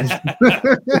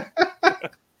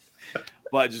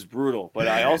 But just brutal. But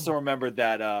I also remembered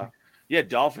that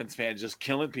Dolphins fans just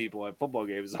killing people at football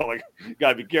games. So you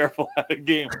gotta be careful at a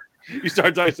game. You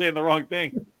start saying the wrong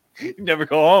thing, you never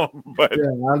go home. But yeah,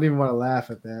 I don't even want to laugh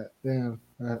at that. Damn.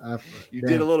 You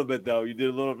did a little bit though. You did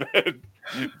a little bit.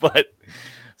 But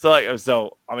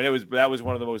that was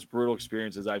one of the most brutal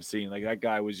experiences I've seen. Like, that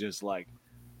guy was just like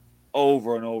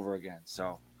over and over again.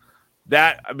 So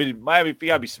Miami, you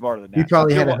gotta be smarter than that. He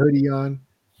probably had a hoodie on.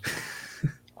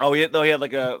 Oh, he had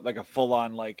like a full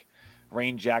on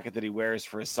rain jacket that he wears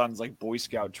for his son's Boy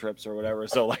Scout trips or whatever.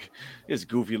 So his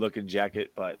goofy looking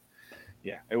jacket. But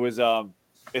yeah, it was.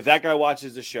 If that guy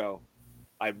watches the show,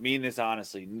 I mean this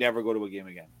honestly, never go to a game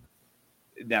again.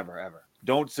 Never ever.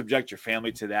 Don't subject your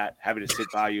family to that, having to sit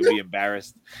by you and be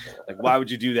embarrassed. Why would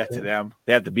you do that to them?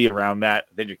 They have to be around that.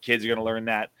 Then your kids are going to learn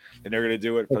that, and they're going to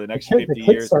do it for the next 50 years.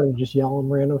 Kids started just yelling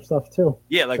random stuff too.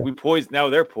 Yeah, we poisoned. Now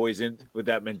they're poisoned with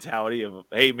that mentality of,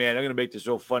 hey, man, I'm going to make this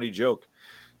real funny joke.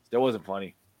 That wasn't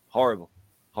funny. Horrible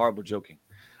joking.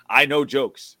 I know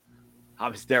jokes.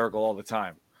 I'm hysterical all the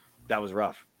time. That was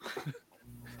rough.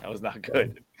 That was not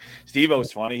good. Steve-O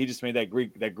was funny. He just made that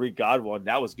Greek god one.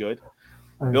 That was good.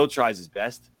 Bill tries his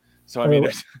best. So,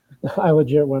 I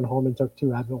legit went home and took 2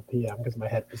 Advil PM because my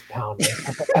head was pounding.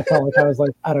 I felt like I was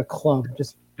at a club,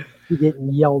 just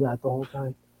getting yelled at the whole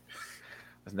time.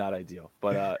 It's not ideal.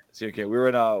 But, we were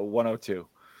in 102,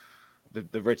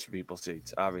 the rich people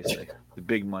seats, obviously, the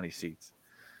big money seats.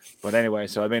 But anyway,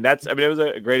 so, it was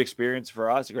a great experience for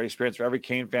us, a great experience for every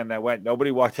Kane fan that went. Nobody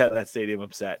walked out of that stadium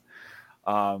upset,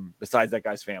 besides that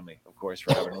guy's family, of course,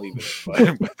 for having to leave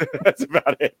it. But that's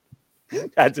about it.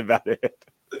 That's about it.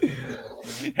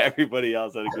 Everybody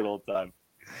else had a good old time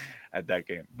at that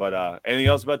game. But anything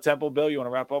else about Temple, Bill, you want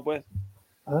to wrap up with?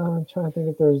 I'm trying to think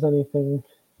if there's anything.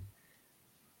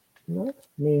 No,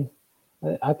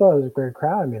 I thought it was a great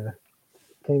crowd. The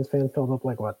Kings fans filled up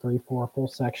 3-4 full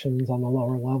sections on the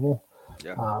lower level.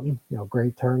 Yeah.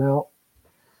 Great turnout.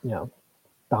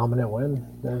 Dominant win.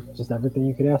 There's just everything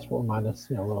you could ask for, minus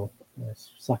little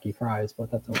sucky fries,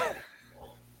 but that's okay.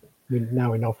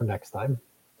 Now we know for next time.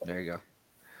 There you go.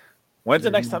 When's the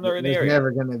next time they're in the area? There's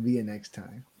never going to be a next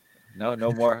time. No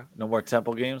more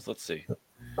Temple games. Let's see.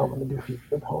 I'm going to do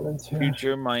future opponents here.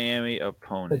 Future Miami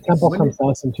opponents. The Temple comes to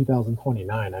us in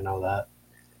 2029. I know that.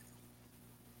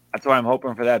 That's why I'm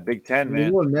hoping for that Big Ten, man.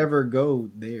 We will never go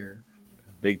there.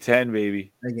 Big Ten,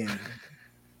 baby. Again.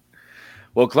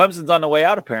 Well, Clemson's on the way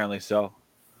out, apparently. So.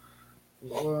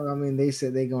 Well, they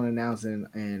said they're going to announce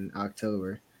in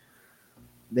October.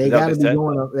 They got to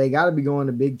be going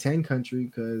to Big Ten country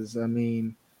because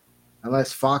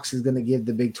unless Fox is going to give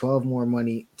the Big 12 more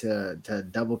money to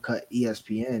double cut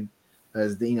ESPN,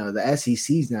 because the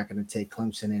SEC is not going to take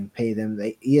Clemson and pay them.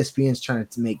 ESPN's trying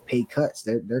to make pay cuts.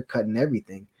 They're cutting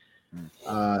everything.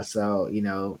 So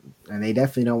and they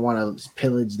definitely don't want to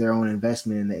pillage their own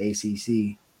investment in the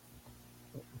ACC.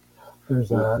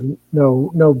 There's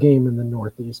no game in the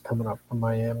Northeast coming up from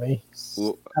Miami.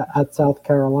 At South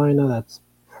Carolina, that's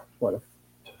a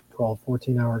 12,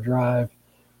 14-hour drive.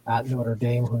 At Notre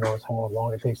Dame, who knows how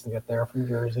long it takes to get there from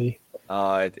Jersey.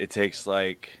 It takes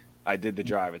I did the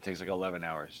drive. It takes 11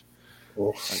 hours.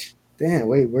 Damn,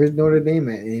 wait, where's Notre Dame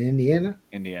at? In Indiana?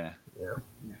 Indiana. Yeah.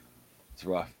 It's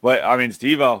rough. But,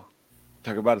 Steve-O,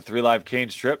 talk about a 3 Live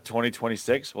Canes trip,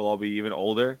 2026. We'll all be even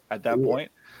older at that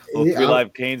point. Will 3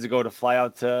 Live Canes go to fly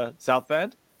out to South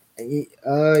Bend?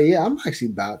 Yeah, I'm actually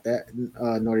about that.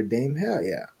 Notre Dame, hell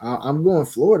yeah. I'm going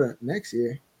Florida next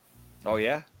year. Oh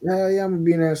yeah. Hell yeah, I'm gonna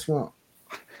be in that swamp.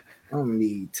 I'm gonna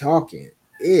be talking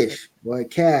ish, boy,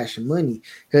 cash money,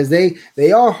 because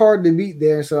they are hard to beat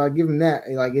there. So I give them that.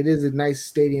 Like it is a nice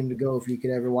stadium to go if you could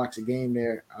ever watch a game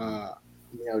there. I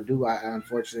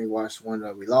unfortunately watched one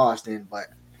that we lost in, but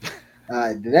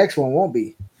the next one won't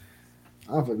be.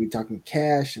 I'm gonna be talking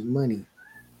cash and money.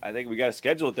 I think we got to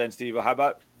schedule it then, Steve. How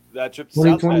about that trip to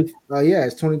South Bend? 2020. Yeah,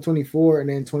 it's 2024, and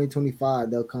then 2025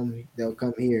 they'll come. They'll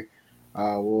come here.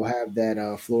 We'll have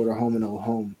that Florida home and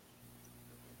home.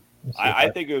 I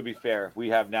think it would be fair if we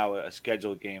have now a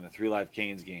scheduled game, a 3 Live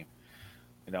Canes game.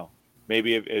 You know,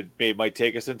 maybe it might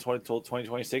take us until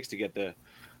 2026 to get the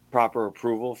proper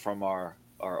approval from our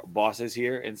bosses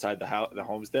here inside the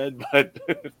homestead, but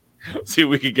see if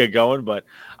we could get going. But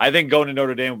I think going to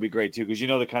Notre Dame would be great too, because you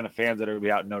know the kind of fans that are going to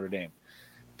be out in Notre Dame.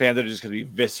 Fans that are just going to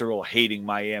be visceral, hating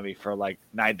Miami for like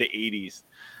 80s.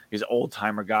 These old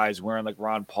timer guys wearing like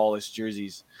Ron Paulus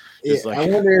jerseys. I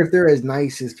wonder if they're as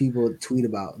nice as people tweet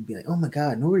about and be like, "Oh my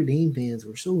God, Notre Dame fans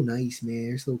were so nice, man.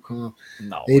 They're so calm."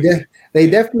 No, they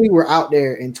definitely were out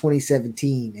there in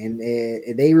 2017,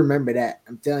 and they remember that.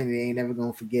 I'm telling you, they ain't never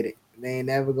gonna forget it. They ain't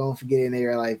never gonna forget it in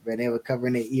their life. But they were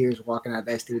covering their ears, walking out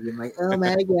that stadium like, "Oh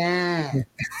my God."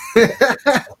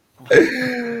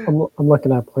 I'm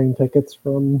looking at plane tickets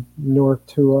from Newark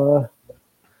to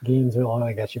Gainesville.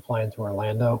 I guess you fly into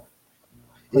Orlando.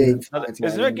 Yeah, isn't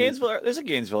there a Gainesville? There's a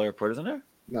Gainesville airport, isn't there?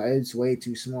 No, it's way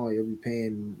too small. You'll be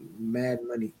paying mad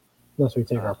money. Unless we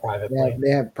take our private plane.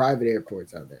 They have private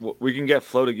airports out there. Well, we can get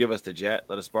Flo to give us the jet.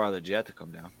 Let us borrow the jet to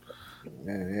come down.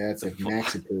 Yeah, that's a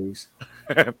max approves.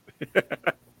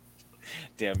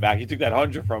 Damn, Mac, he took that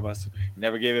 100 from us.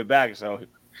 Never gave it back, so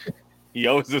he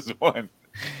owes us one.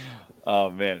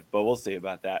 Oh man, but we'll see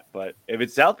about that. But if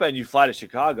it's South Bend, you fly to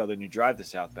Chicago, then you drive to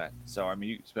South Bend. So I mean,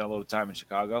 you spend a little time in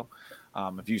Chicago.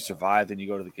 If you survive, then you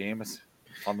go to the game. It's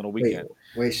a fun little weekend.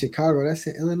 Wait, Chicago? That's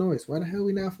in Illinois. Why the hell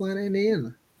we not flying to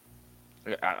Indiana?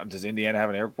 Does Indiana have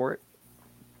an airport?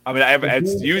 I mean,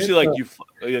 it's usually like you.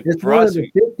 It's one of the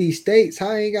 50 states.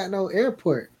 How ain't got no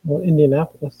airport? Well,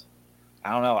 Indianapolis.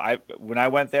 I don't know. When I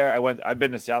went there, I've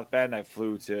been to South Bend. I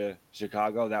flew to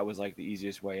Chicago. That was like the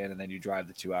easiest way in, and then you drive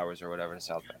the 2 hours or whatever to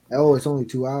South Bend. Oh, it's only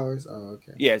 2 hours. Oh,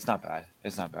 okay. Yeah, it's not bad.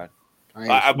 It's not bad.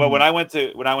 But when I went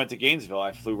to Gainesville,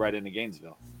 I flew right into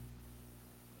Gainesville.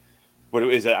 But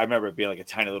I remember it being like a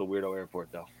tiny little weirdo airport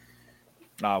though.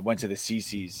 Went to the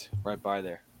CC's right by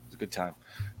there. It was a good time.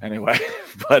 Anyway,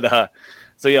 but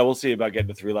so yeah, we'll see about getting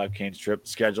the 3 Live Canes trip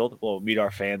scheduled. We'll meet our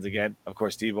fans again. Of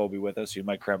course, Steve will be with us. So you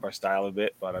might cramp our style a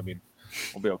bit, but I mean,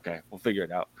 we'll be okay. We'll figure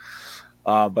it out.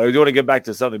 But I do want to get back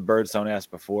to something Birdstone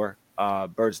asked before.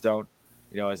 Birdstone,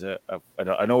 as an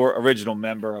original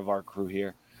member of our crew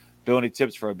here. Bill, any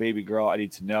tips for a baby girl? I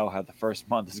need to know how the first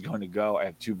month is going to go. I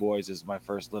have 2 boys. This is my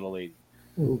first little lady.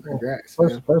 Ooh, congrats.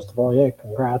 First of all, yeah,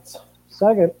 congrats.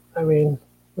 Second, I mean,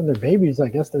 when they're babies, I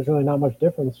guess there's really not much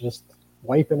difference. Just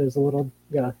wiping is a little,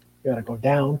 you gotta go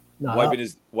down.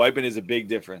 Wiping is a big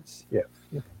difference. Yeah.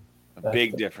 A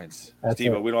big difference.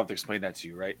 Steve, we don't have to explain that to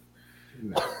you, right?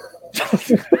 No.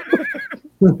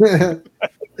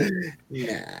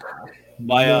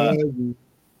 My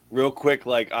real quick,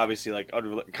 obviously, a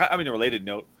related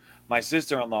note. My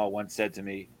sister-in-law once said to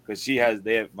me, because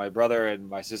my brother and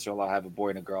my sister-in-law have a boy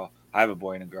and a girl. I have a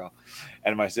boy and a girl,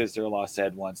 and my sister-in-law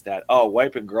said once that,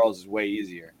 wiping girls is way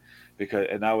easier,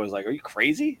 and I was like, are you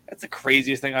crazy? That's the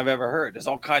craziest thing I've ever heard. There's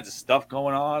all kinds of stuff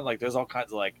going on. There's all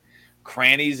kinds of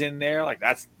crannies in there.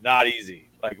 That's not easy.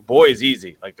 Boy is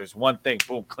easy. There's one thing,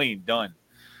 boom, clean, done.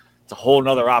 It's a whole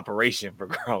nother operation for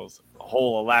girls, a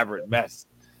whole elaborate mess.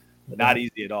 Not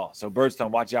easy at all. So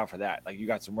Birdstone, watch out for that. You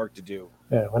got some work to do.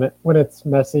 Yeah, when it's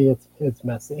messy, it's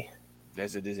messy.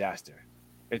 There's a disaster.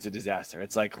 It's a disaster.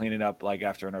 It's like cleaning up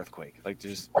after an earthquake.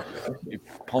 You're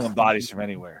pulling bodies from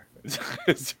anywhere.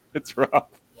 It's rough.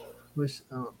 I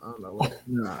don't know.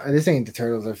 No, this ain't the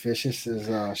Turtles or Fish. This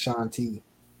is Sean T.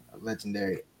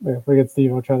 Legendary. Yeah, look at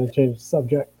Steve Trying to change the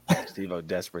subject. Steve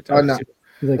desperate. Oh no.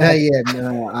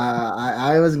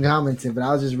 I wasn't commenting, but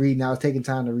I was just reading. I was taking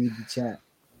time to read the chat.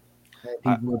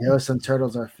 There was some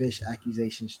Turtles or Fish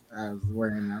accusations I was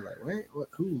wearing. I was like, wait, what?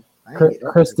 Who?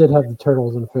 Chris did have the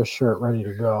Turtles and Fish shirt ready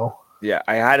to go. Yeah,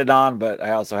 I had it on, but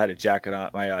I also had a jacket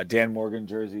on, my Dan Morgan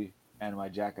jersey and my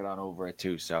jacket on over it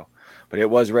too. So, but it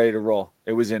was ready to roll.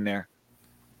 It was in there.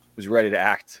 It was ready to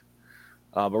act.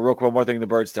 But real quick, one more thing, the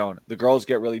Birdstone. The girls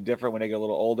get really different when they get a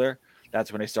little older.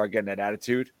 That's when they start getting that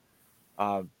attitude.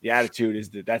 The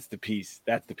attitude that's the piece.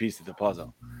 That's the piece of the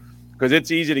puzzle. Because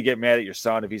it's easy to get mad at your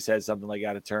son if he says something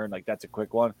out of turn. That's a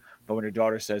quick one. But when her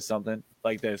daughter says something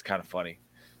like that, it's kind of funny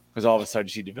because all of a sudden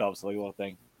she develops like a little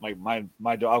thing. Like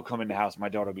I'll come in the house, my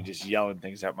daughter will be just yelling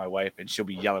things at my wife, and she'll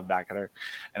be yelling back at her,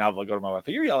 and I'll go to my wife,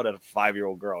 "You're yelling at a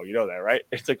 5-year-old girl, you know that, right?"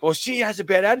 It's like, well, she has a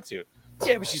bad attitude.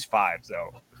 Yeah, but she's 5,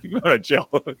 so you gotta chill.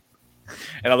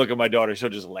 And I look at my daughter, she'll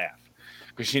just laugh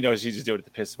because she knows she's just doing it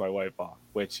to piss my wife off.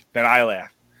 Which then I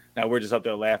laugh. Now we're just up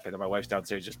there laughing, and my wife's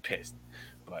downstairs just pissed.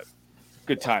 But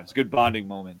good times, good bonding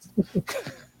moments.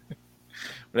 But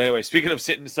anyway, speaking of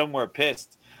sitting somewhere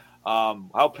pissed.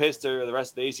 How pissed are the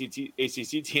rest of the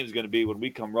ACC teams going to be when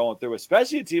we come rolling through,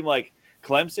 especially a team like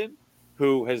Clemson,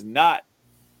 who has not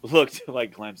looked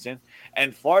like Clemson,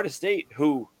 and Florida State,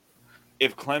 who,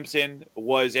 if Clemson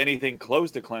was anything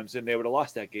close to Clemson, they would have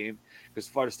lost that game because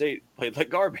Florida State played like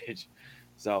garbage.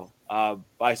 So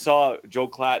I saw Joe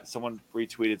Klatt, someone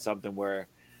retweeted something where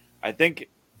I think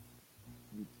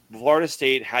Florida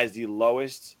State has the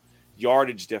lowest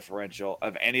yardage differential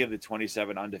of any of the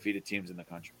 27 undefeated teams in the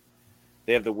country.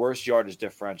 They have the worst yardage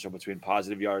differential between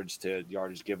positive yardage to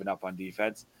yardage given up on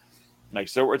defense. Like,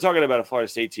 so we're talking about a Florida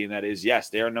State team that is, yes,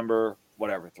 they're number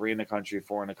 3 in the country,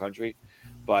 4 in the country.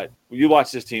 But you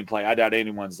watch this team play, I doubt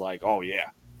anyone's like, oh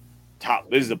yeah,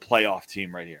 this is a playoff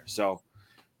team right here. So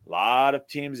a lot of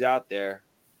teams out there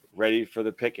ready for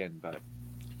the picking, but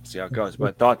we'll see how it goes.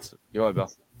 But thoughts? Go ahead,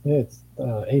 Bill. It's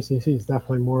ACC is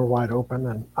definitely more wide open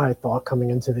than I thought coming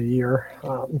into the year.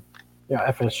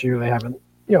 FSU, they haven't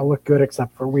looked good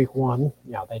except for week 1.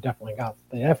 Yeah, they definitely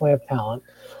have talent.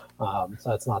 So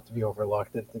that's not to be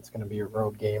overlooked. It's going to be a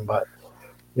road game, but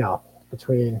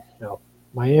between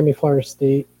Miami, Florida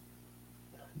State,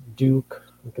 Duke,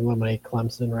 we can eliminate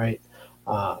Clemson, right?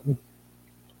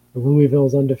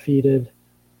 Louisville's undefeated.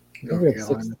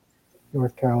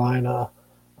 North Carolina.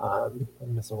 I'm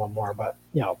missing one more, but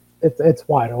it's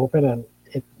wide open, and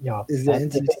is that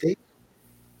NC State?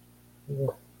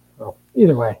 Well,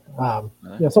 either way, some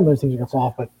of those teams are going to fall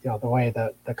off, but the way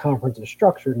that the conference is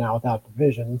structured now without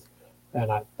divisions,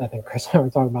 and I think Chris and I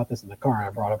were talking about this in the car, and I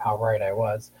brought up how right I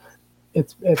was.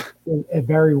 It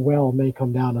very well may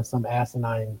come down to some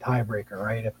asinine tiebreaker,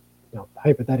 right? If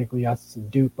hypothetically us and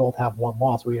Duke both have one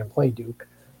loss, we didn't play Duke.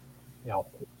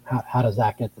 How does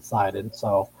that get decided?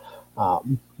 So,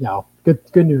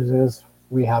 good news is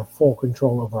we have full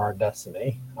control over our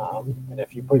destiny. And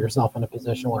if you put yourself in a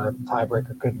position where a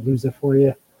tiebreaker could lose it for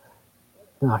you,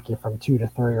 knock you from 2 to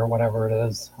 3 or whatever it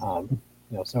is,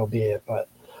 so be it. But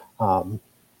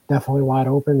definitely wide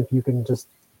open. If you can just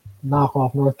knock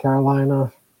off North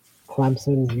Carolina,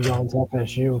 Clemson, you go into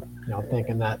FSU,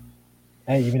 thinking that,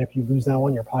 hey, even if you lose that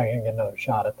one, you're probably going to get another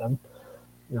shot at them,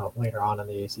 later on in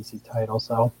the ACC title.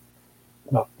 So,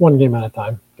 one game at a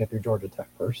time. Get through Georgia Tech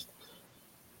first.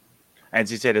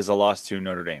 NC State is a loss to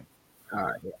Notre Dame. All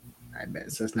right, yeah, I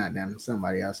bet. So it's not them,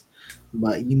 somebody else.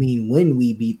 But you mean when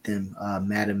we beat them,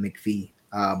 Madam McPhee?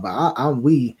 But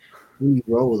we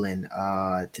rolling.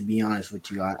 To be honest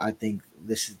with you, I think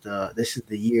this is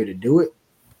the year to do it.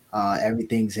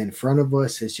 Everything's in front of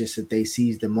us. It's just that they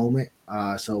seize the moment.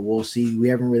 So we'll see. We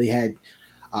haven't really had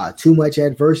too much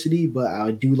adversity, but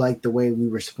I do like the way we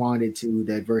responded to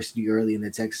the adversity early in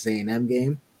the Texas A&M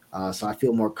game. So I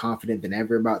feel more confident than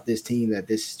ever about this team, that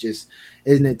this just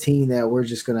isn't a team that we're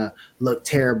just going to look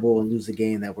terrible and lose a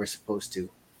game that we're supposed to.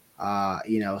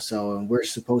 So we're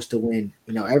supposed to win,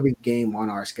 every game on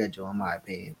our schedule, in my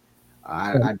opinion.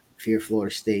 I fear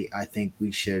Florida State. I think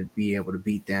we should be able to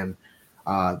beat them.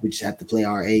 We just have to play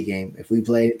our A game. If we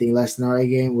play anything less than our A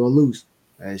game, we'll lose.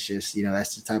 It's just,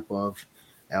 that's the type of,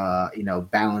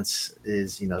 balance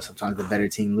is, sometimes the better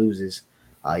team loses.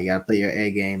 You got to play your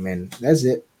A game, and that's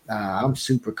it. I'm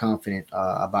super confident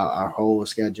about our whole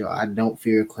schedule. I don't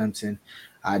fear Clemson.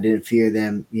 I didn't fear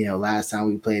them, last time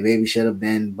we played. Maybe should have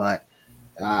been, but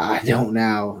I don't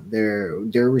now. Their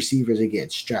receivers are getting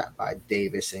strapped by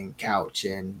Davis and Couch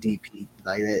and DP.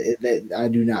 Like that, I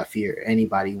do not fear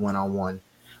anybody one-on-one.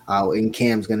 And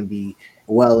Cam's going to be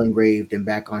well engraved and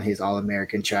back on his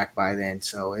All-American track by then.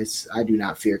 So I do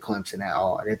not fear Clemson at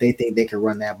all. If they think they can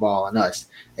run that ball on us,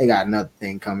 they got another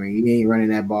thing coming. You ain't running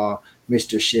that ball,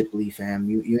 Mr. Shipley, fam.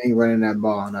 You ain't running that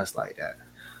ball on us like that.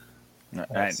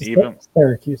 And even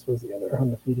Syracuse was the other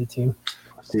undefeated team.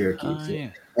 Syracuse, yeah.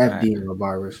 FD and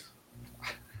Barbers.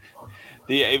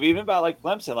 Even about like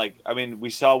Clemson, we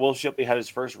saw Will Shipley had his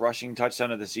first rushing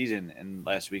touchdown of the season in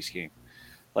last week's game.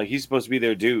 Like, he's supposed to be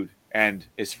their dude, and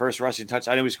his first rushing touch.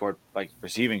 I know he scored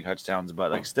receiving touchdowns,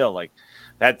 but still,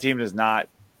 that team is not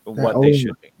what they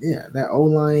should be. Yeah, that O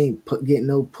line getting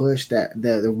no push. That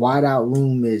the wide out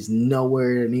room is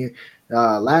nowhere near.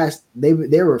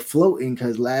 They were floating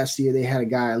because last year they had a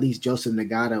guy, at least Joseph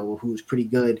Nagata, who was pretty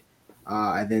good.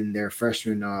 And then their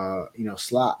freshman,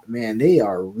 slot, man, they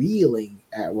are reeling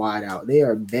at wide out. They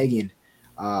are begging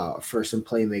for some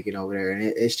playmaking over there, and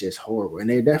it's just horrible. And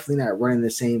they're definitely not running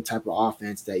the same type of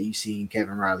offense that you seen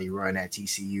Kevin Riley run at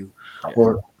TCU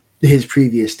or his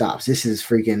previous stops. This is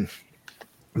freaking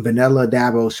vanilla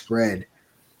Dabo spread.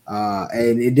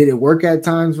 And it did it work at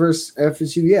times versus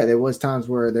FSU? Yeah, there was times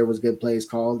where there was good plays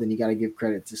called, and you got to give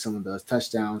credit to some of those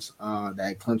touchdowns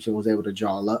that Clemson was able to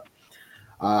draw up.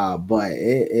 But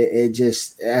it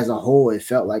just, as a whole, it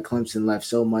felt like Clemson left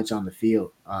so much on the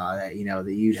field that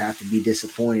you'd have to be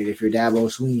disappointed if you're Dabo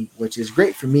Swinney, which is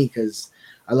great for me because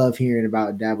I love hearing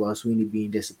about Dabo Swinney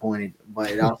being disappointed.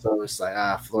 But it also is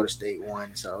like Florida State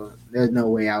won, so there's no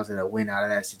way I was gonna win out of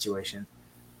that situation.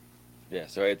 Yeah,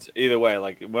 so it's either way.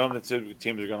 Like one of the two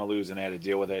teams are going to lose, and they had to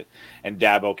deal with it. And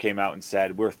Dabo came out and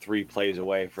said, "We're 3 plays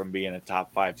away from being a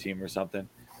top 5 team or something."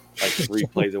 Like 3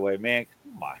 plays away, man.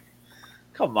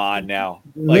 Come on now.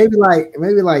 Maybe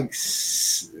like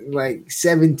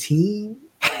 17,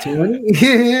 20,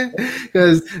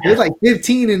 because there's like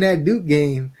 15 in that Duke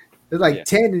game. There's like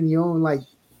 10, and you own like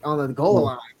on the goal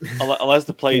line. Unless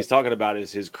the play he's talking about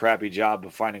is his crappy job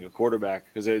of finding a quarterback,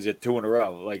 because there's 2 in a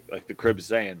row, like the crib is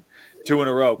saying. 2 in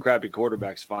a row, crappy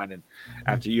quarterbacks finding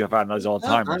after you have found those all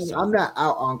timers. I'm not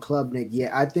out on Klubnik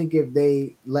yet. I think if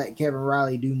they let Kevin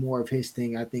Riley do more of his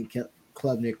thing, I think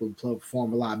Klubnik would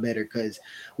perform a lot better because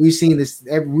we've seen this.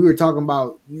 We were talking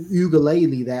about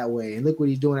ukulele that way, and look what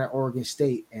he's doing at Oregon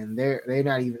State, and they're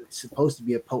not even supposed to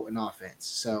be a potent offense.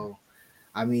 So,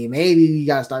 I mean, maybe you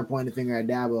got to start pointing the finger at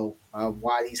Dabo of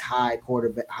why these star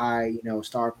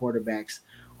quarterbacks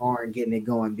aren't getting it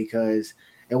going, because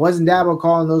it wasn't Dabo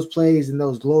calling those plays in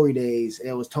those glory days.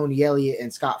 It was Tony Elliott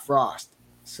and Scott Frost.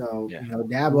 So,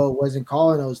 Dabo wasn't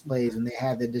calling those plays when they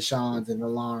had the Deshaun's and the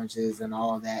Lawrences and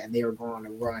all of that, and they were going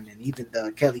to run, and even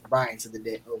the Kelly Bryant's of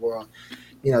the world.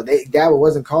 Dabo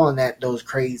wasn't calling those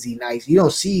crazy nice. You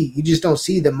just don't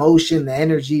see the motion, the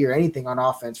energy, or anything on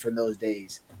offense from those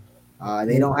days.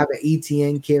 They don't have an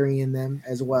ETN carrying them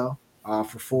as well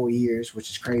for 4 years, which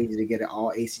is crazy to get an all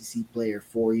ACC player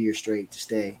 4 years straight to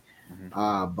stay.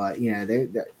 But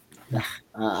I'm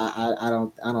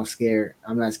not scared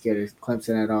of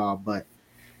Clemson at all. But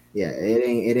yeah, I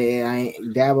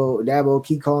ain't Dabo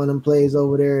keep calling them plays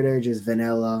over there. They're just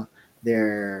vanilla.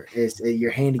 You're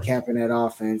handicapping that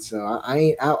offense. So I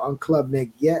ain't out on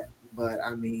Klubnik yet, but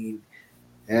I mean,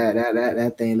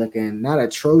 that thing looking not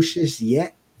atrocious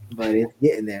yet, but it's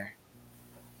getting there.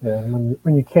 Yeah,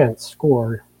 when you can't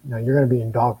score, you're going to be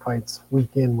in dogfights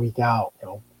week in, week out.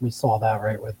 We saw that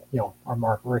right with our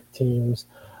Mark Richt teams.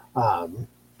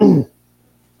 Even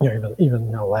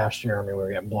last year, I mean, we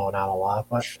were getting blown out a lot.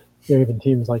 But even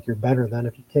teams like you're better than,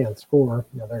 if you can't score,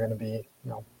 they're going to be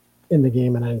in the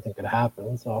game, and anything could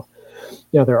happen. So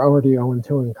they're already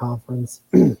 0-2 in conference.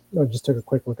 I just took a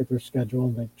quick look at their schedule.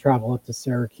 They travel up to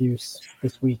Syracuse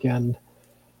this weekend.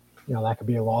 That could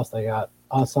be a loss. They got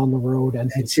us on the road,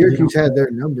 and Syracuse had their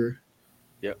number.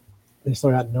 Yep. They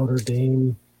still got Notre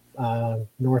Dame,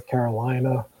 North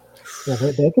Carolina.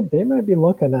 They might be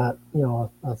looking at a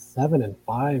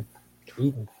 7-5,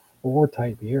 8-4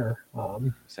 type year.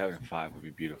 7-5 would be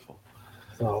beautiful.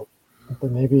 So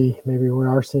maybe we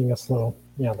are seeing a slow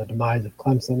the demise of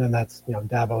Clemson, and that's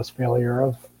Dabo's failure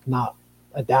of not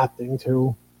adapting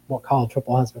to what college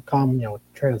football has become.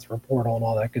 Transfer portal and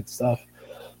all that good stuff.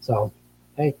 So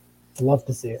hey, love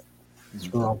to see it.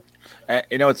 Screw them.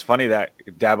 It's funny that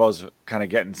Dabo's kind of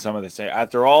getting some of the same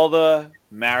after all the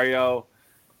Mario.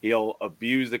 He'll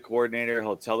abuse the coordinator.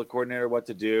 He'll tell the coordinator what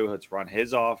to do. Let's run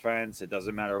his offense. It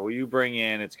doesn't matter who you bring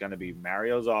in. It's going to be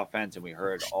Mario's offense. And we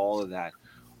heard all of that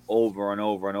over and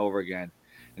over and over again.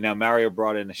 And now Mario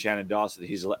brought in Shannon Dawson.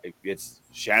 It's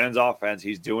Shannon's offense.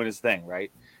 He's doing his thing,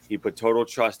 right? He put total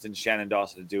trust in Shannon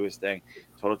Dawson to do his thing,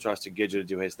 total trust in Gidget to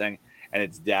do his thing. And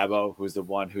it's Dabo who's the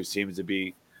one who seems to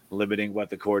be limiting what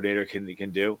the coordinator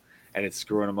can do. And it's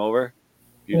screwing him over.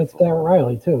 And it's Darren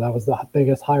Riley too. That was the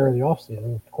biggest hire of the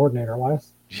offseason, coordinator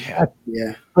wise. Yeah.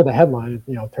 For the headline,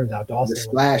 turns out Dawson. The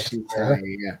splashy hire.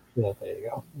 Yeah, there you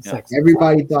go. Yeah.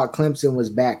 Everybody thought Clemson was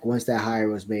back once that hire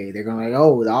was made. They're going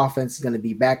the offense is going to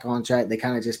be back on track. They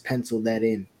kind of just penciled that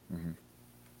in. Mm-hmm.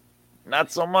 Not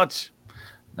so much.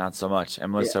 And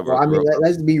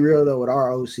let's be real though. With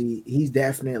our OC, he's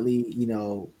definitely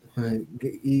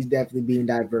he's definitely being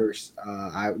diverse.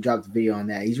 I dropped a video on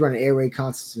that. He's running air raid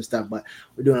concepts and stuff, but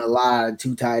we're doing a lot of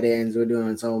 2 tight ends. We're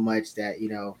doing so much that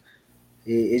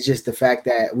it's just the fact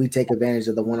that we take advantage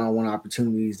of the one-on-one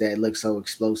opportunities that look so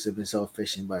explosive and so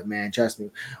efficient. But man, trust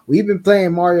me, we've been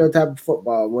playing Mario type of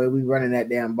football where we running that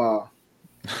damn ball.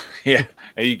 Yeah,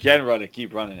 and you can run it,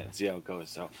 keep running it, see how it goes.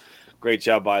 So great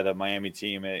job by the Miami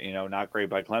team. Not great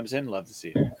by Clemson. Love to see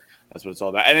it. That's what it's all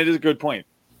about. And it is a good point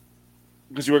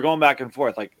because we were going back and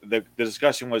forth. Like the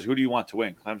discussion was, who do you want to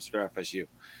win, Clemson or FSU?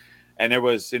 And there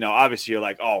was, obviously you're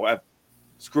like, oh,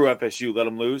 screw FSU, let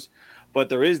them lose. But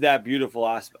there is that beautiful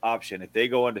option. If they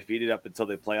go undefeated up until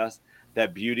they play us,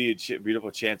 that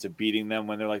beautiful chance of beating them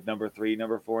when they're like number 3,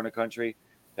 number 4 in the country,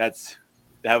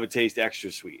 that would taste extra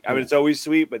sweet. I mean, it's always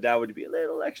sweet, but that would be a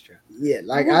little extra. Yeah,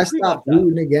 like I stopped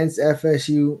rooting against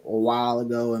FSU a while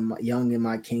ago and young in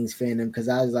my Kings fandom because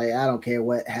I was like, I don't care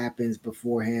what happens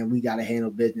beforehand. We got to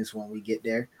handle business when we get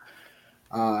there.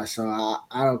 So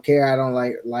I don't care. I don't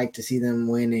like to see them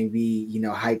win and be,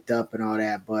 hyped up and all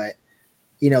that. But,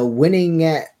 winning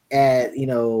at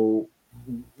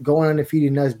going undefeated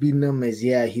and us beating them is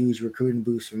a huge recruiting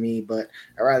boost for me. But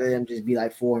I'd rather them just be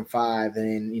like 4-5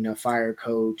 and fire a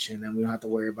coach and then we don't have to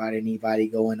worry about anybody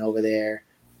going over there.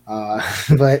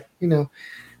 But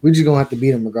we're just gonna have to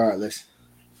beat them regardless.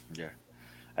 Yeah.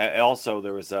 And also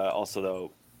there was the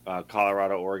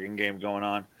Colorado Oregon game going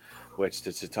on, which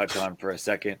just to touch on for a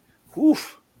second.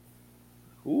 Oof.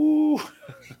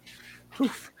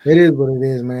 It is what it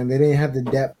is, man. They didn't have the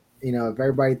depth. If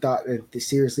everybody thought that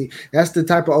seriously, that's the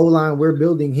type of O-line we're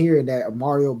building here that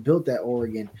Mario built at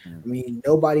Oregon. I mean,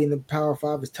 nobody in the Power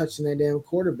 5 is touching that damn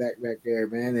quarterback back there,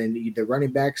 man. And the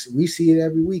running backs, we see it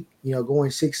every week, going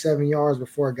 6-7 yards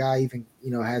before a guy even,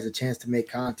 has a chance to make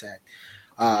contact.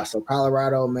 So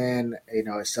Colorado, man,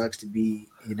 it sucks to be,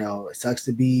 on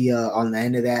the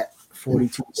end of that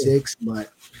 42-6,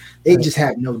 but they just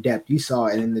have no depth. You saw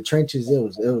it in the trenches. It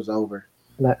was over.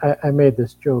 And I made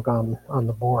this joke on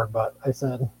the board, but I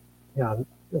said,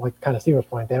 like kind of Steven's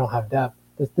point, they don't have depth.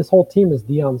 This whole team is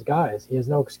Deion's guys. He has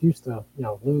no excuse to,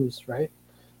 lose, right?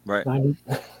 Right.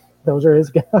 Those are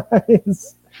his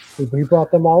guys. He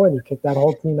brought them all in. He kicked that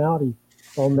whole team out. He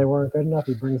told them they weren't good enough.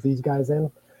 He brings these guys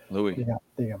in. Louis.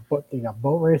 They got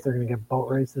boat race. They're going to get boat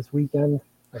race this weekend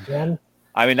again.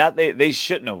 I mean, they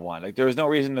shouldn't have won. Like there was no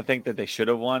reason to think that they should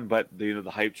have won, but the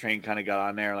hype train kind of got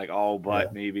on there. Like,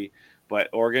 maybe. But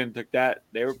Oregon took that.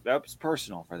 That was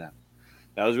personal for them.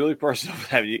 That was really personal for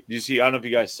them. You see, I don't know if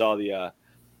you guys saw the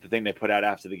thing they put out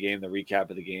after the game, the recap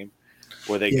of the game,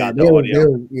 where they got the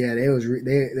audio. They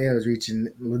was reaching.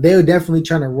 They were definitely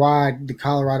trying to ride the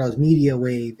Colorado's media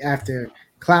wave after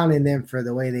clowning them for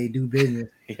the way they do business.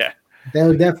 Yeah, there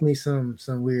was definitely some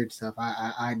weird stuff.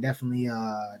 I definitely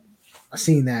I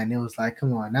seen that and it was like,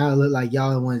 come on, now it looked like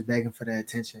y'all the ones begging for the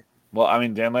attention. Well, I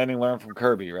mean, Dan Lanning learned from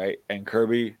Kirby, right? And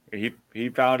Kirby, he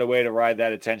found a way to ride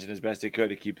that attention as best he could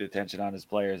to keep the attention on his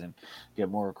players and get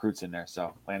more recruits in there.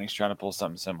 So Lanning's trying to pull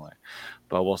something similar.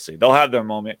 But we'll see. They'll have their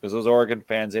moment because those Oregon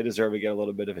fans, they deserve to get a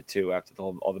little bit of it too after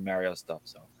all the Mario stuff.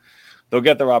 So they'll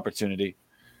get their opportunity.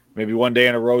 Maybe one day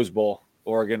in a Rose Bowl,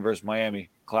 Oregon versus Miami.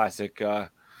 Classic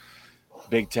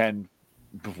Big Ten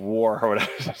war or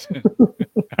whatever.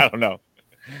 I don't know.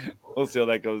 We'll see how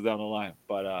that goes down the line.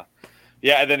 But,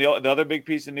 yeah, and then the other big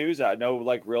piece of news, no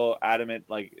like real adamant,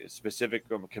 like specific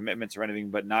commitments or anything,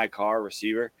 but Nye Carr,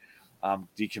 receiver,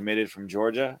 decommitted from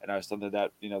Georgia. And I was something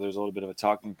that, there's a little bit of a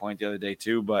talking point the other day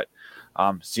too, but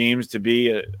seems to be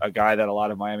a guy that a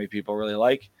lot of Miami people really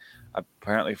like.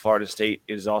 Apparently Florida State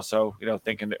is also,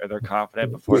 thinking they're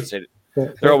confident before they say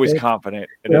they're always confident.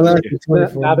 Now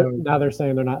they're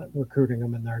saying they're not recruiting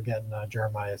him and they're getting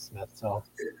Jeremiah Smith. So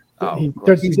they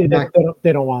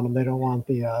don't want him. They don't want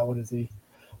the what is he?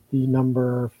 The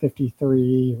number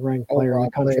 53 ranked player in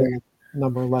the country,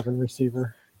 number 11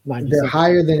 receiver. They're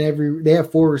higher than they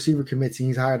have 4 receiver commits and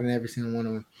he's higher than every single one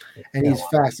of them. And he's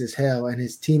fast as hell. And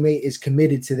his teammate is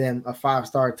committed to them, a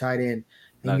 5-star tight end.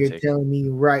 And you're telling me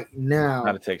right now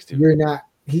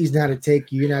he's not a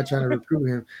take. You're not trying to recruit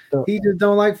him. He just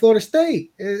don't like Florida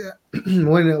State.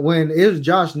 When it was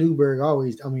Josh Newberg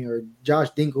or Josh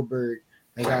Dinkelberg,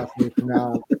 that guy from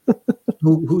now,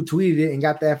 who tweeted it and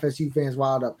got the FSU fans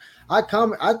wild up. I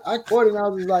quoted and I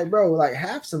was just like, bro, like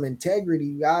have some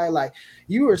integrity, guy. Like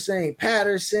you were saying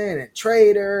Patterson and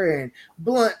Trader and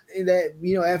Blunt that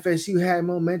FSU had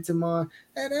momentum on.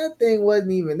 And that thing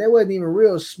wasn't even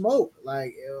real smoke.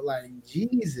 Like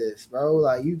Jesus, bro.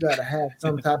 Like you gotta have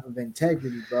some type of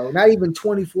integrity, bro. Not even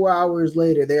 24 hours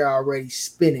later, they're already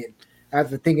spinning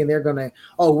after thinking they're gonna,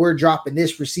 we're dropping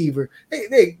this receiver.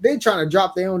 They trying to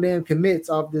drop their own damn commits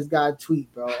off this guy tweet,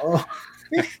 bro.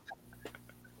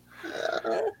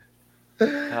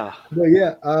 But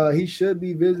yeah, he should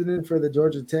be visiting for the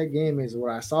Georgia Tech game is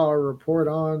what I saw a report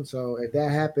on. So if that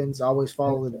happens, always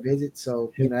follow the visit.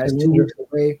 So that's 2 weeks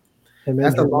away.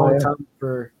 That's a long time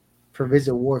for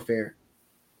visit warfare.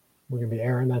 We're gonna be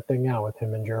airing that thing out with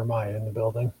him and Jeremiah in the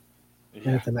building.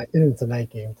 Yeah. And it's a night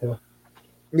game too.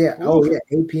 Yeah. Oh, Oof.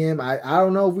 yeah. 8 p.m. I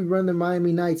don't know if we run the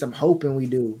Miami Knights. I'm hoping we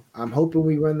do. I'm hoping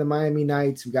we run the Miami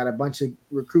Knights. We got a bunch of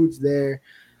recruits there.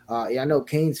 Yeah, I know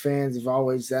Canes fans have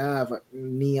always said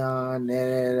neon.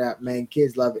 Man,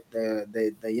 kids love it.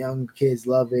 The young kids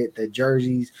love it. The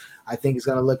jerseys. I think it's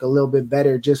gonna look a little bit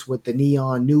better just with the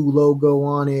neon new logo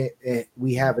on it.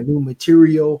 We have a new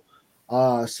material.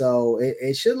 So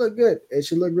it should look good. It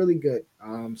should look really good.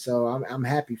 So I'm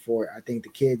happy for it. I think the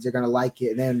kids are gonna like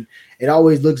it. And then it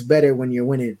always looks better when you're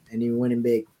winning and you're winning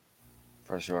big.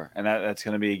 For sure. And that's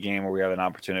going to be a game where we have an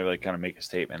opportunity to really kind of make a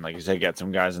statement. Like you said, get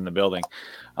some guys in the building.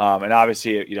 And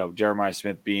obviously, Jeremiah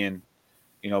Smith being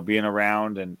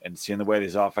around and seeing the way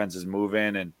these offenses move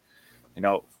in. And,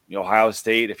 Ohio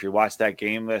State, if you watched that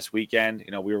game this weekend,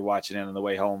 we were watching it on the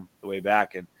way home, the way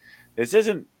back. And this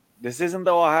isn't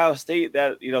the Ohio State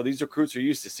that, these recruits are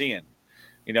used to seeing.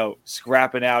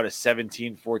 Scrapping out a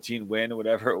 17-14 win,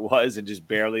 whatever it was, and just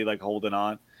barely like holding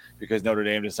on because Notre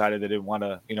Dame decided they didn't want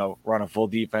to, run a full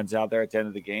defense out there at the end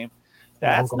of the game.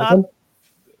 That's not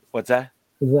what's that?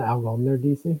 Is it Al Golden there,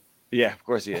 DC? Yeah, of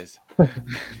course he is.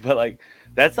 But like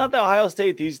that's not the Ohio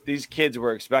State these kids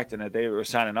were expecting that they were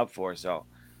signing up for. So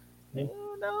who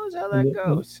knows how that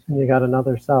goes? You got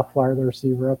another South Florida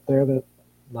receiver up there that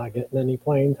not getting any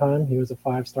playing time. He was a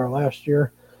 5-star last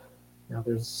year.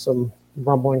 There's some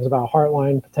rumblings about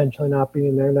Hartline potentially not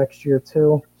being there next year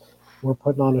too. We're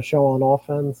putting on a show on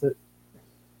offense.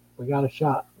 We got a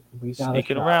shot.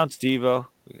 Sneaking around, Steve-O.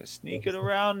 We got sneaking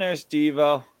around there,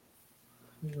 Steve-O.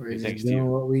 We're just doing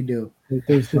what we do.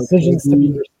 There's decisions to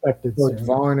be respected. Coach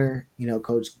Varner,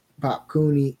 Coach Pop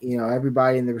Cooney,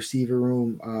 everybody in the receiver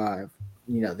room,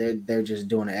 they're just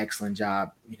doing an excellent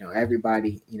job.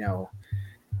 Everybody,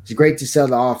 it's great to sell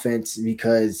the offense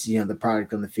because the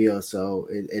product on the field. So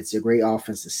it's a great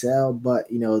offense to sell. But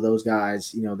those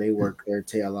guys, they work their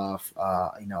tail off,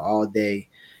 all day.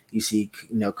 You see,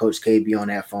 Coach KB on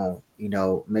that phone,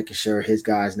 making sure his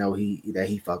guys know that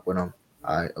he fuck with them.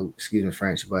 Excuse me,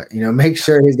 French, but make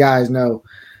sure his guys know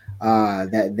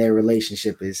that their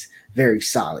relationship is very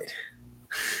solid.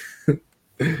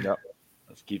 Yep.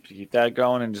 Let's keep that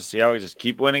going and just see how we just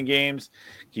keep winning games,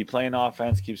 keep playing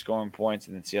offense, keep scoring points,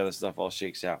 and then see how this stuff all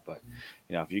shakes out. But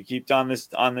if you keep on this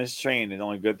train, then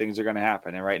only good things are going to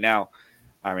happen. And right now,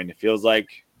 I mean, it feels like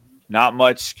not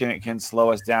much can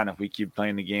slow us down if we keep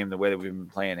playing the game the way that we've been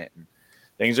playing it. And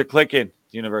things are clicking at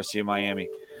the University of Miami.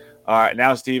 All right,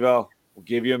 now, Steve-O, we'll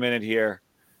give you a minute here.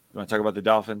 You want to talk about the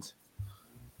Dolphins?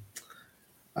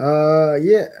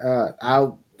 Yeah.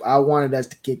 I wanted us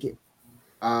to kick it.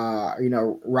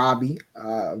 Robbie,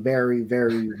 very,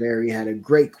 very, very had a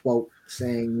great quote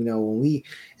saying, when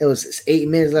it was 8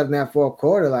 minutes left in that fourth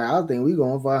quarter, like I think we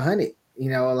going for 100.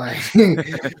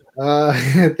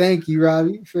 Thank you,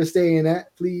 Robbie, for saying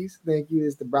that. Please, thank you.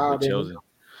 It's the Broward.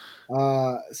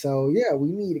 So yeah,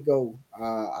 we need to go.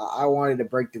 I wanted to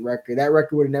break the record. That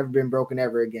record would have never been broken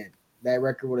ever again. That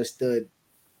record would have stood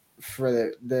for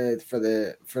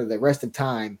the rest of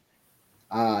time.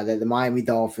 That the Miami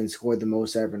Dolphins scored the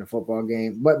most ever in a football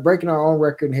game. But breaking our own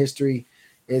record in history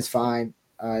is fine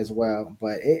as well.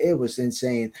 But it was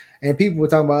insane. And people were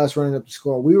talking about us running up the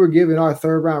score. We were giving our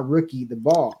third-round rookie the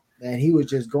ball, and he was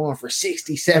just going for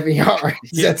 67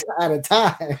 yards at a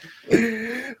time.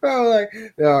 Bro,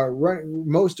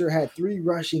 Mostert had 3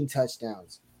 rushing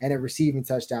touchdowns and a receiving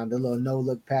touchdown, the little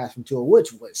no-look pass from Tua,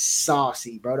 which was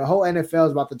saucy, bro. The whole NFL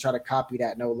is about to try to copy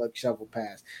that no-look shovel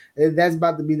pass. That's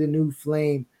about to be the new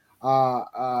flame,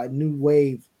 new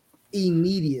wave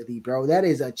immediately, bro. That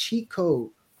is a cheat code.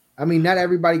 I mean, not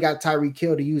everybody got Tyreek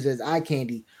Hill to use as eye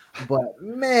candy, but,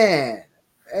 man,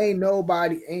 it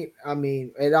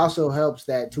also helps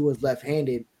that Tua's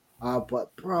left-handed,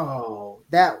 but, bro,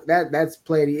 that's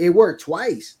played. It worked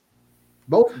twice.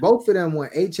 Both of them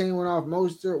went. A-Chain went off.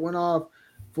 Mostert went off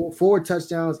for 4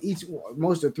 touchdowns each.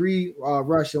 Mostert 3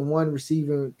 rushing, 1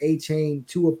 receiving. A-Chain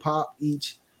 2 a pop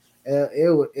each.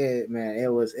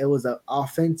 It was an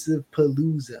offensive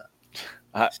palooza.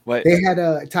 They had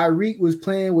Tyreek was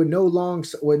playing with no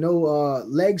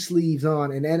leg sleeves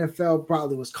on, and the NFL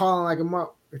probably was calling like him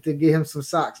up to get him some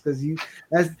socks because you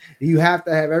have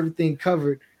to have everything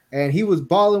covered. And he was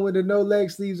balling with the no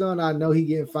leg sleeves on. I know he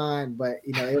getting fined, but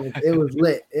it was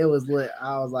lit. It was lit.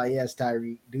 I was like, yes,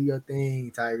 Tyreek, do your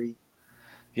thing, Tyreek.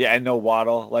 Yeah, and no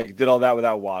Waddle. Like did all that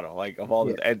without Waddle. Like of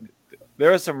all and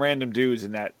there are some random dudes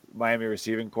in that Miami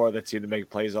receiving core that seem to make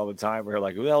plays all the time. We're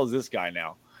like, who the hell is this guy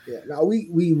now? Yeah, no,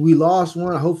 we lost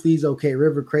one. Hopefully he's okay.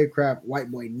 River Craycraft,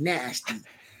 white boy, nasty.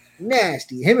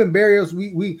 nasty. Him and Barrios,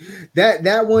 we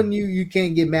that one you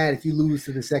can't get mad if you lose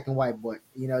to the second white boy.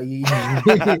 You know, you you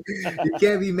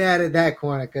can't be mad at that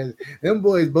corner because them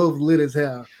boys both lit as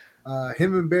hell.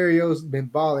 Him and Barrios been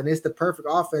balling. It's the perfect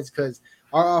offense because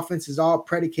our offense is all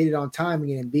predicated on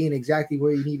timing and being exactly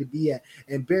where you need to be at.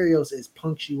 And Barrios is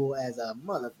punctual as a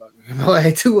motherfucker.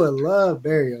 Boy, Tua love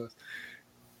Barrios.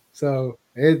 So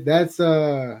it's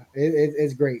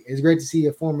great. It's great to see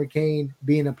a former Cane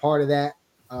being a part of that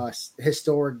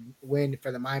historic win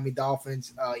for the Miami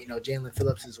Dolphins. Jalen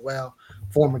Phillips as well,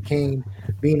 former Cane,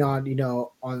 being on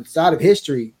on the side of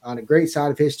history, on a great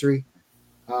side of history.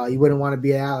 You wouldn't want to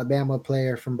be an Alabama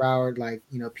player from Broward, like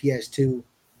PS2.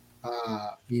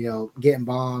 Getting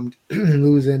bombed,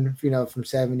 losing, from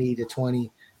 70 to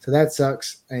 20. So that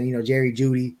sucks. And Jerry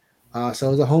Jeudy. So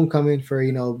it was a homecoming for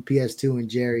PS2 and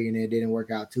Jerry, and it didn't work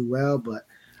out too well. But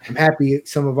I'm happy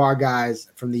some of our guys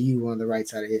from the U on the right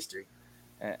side of history.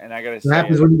 And I gotta say, what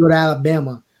happens when you go to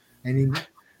Alabama, and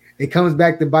it comes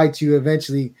back to bite you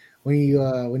eventually when you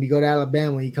go to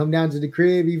Alabama. When you come down to the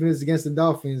crib, even if it's against the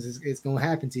Dolphins, it's gonna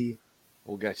happen to you.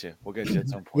 We'll get you at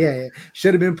some point. Yeah,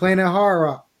 should have been playing at Hard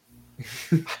Rock.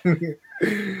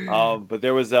 But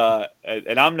there was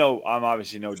and I'm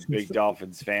obviously no big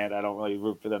Dolphins fan. I don't really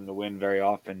root for them to win very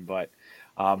often, but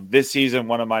this season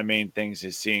one of my main things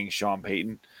is seeing Sean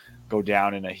Payton go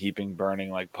down in a heaping, burning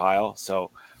like pile.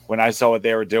 So when I saw what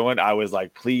they were doing, I was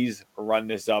like, please run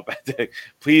this up.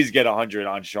 Please get 100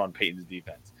 on Sean Payton's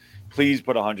defense. Please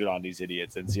put 100 on these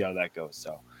idiots and see how that goes.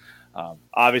 So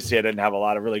obviously I didn't have a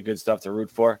lot of really good stuff to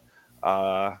root for.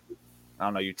 I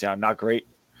don't know, Utah, not great.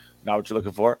 Not what you're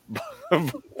looking for.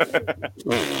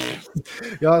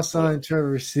 Y'all signed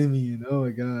Trevor Siemian. Oh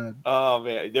my god. Oh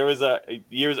man, there was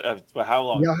how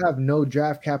long? Y'all have no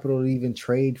draft capital to even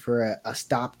trade for a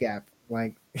stopgap.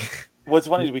 Like, what's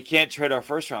funny is we can't trade our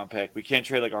first round pick. We can't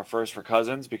trade like our first for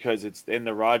Cousins because it's in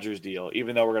the Rodgers deal.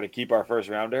 Even though we're going to keep our first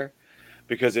rounder,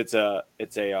 because it's a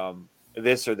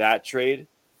this or that trade,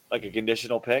 like a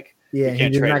conditional pick. Yeah,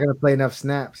 he's not going to play enough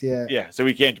snaps. Yeah. Yeah, so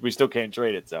we still can't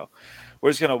trade it. So we're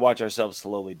just going to watch ourselves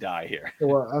slowly die here.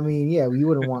 Well, I mean, yeah, we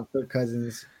wouldn't want Kirk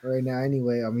Cousins right now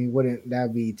anyway. I mean, wouldn't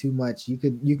that be too much? You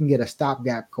can get a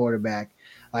stopgap quarterback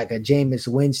like a Jameis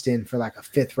Winston for like a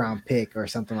 5th round pick or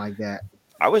something like that.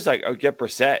 I was like, oh, get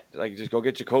Brissett. Like, just go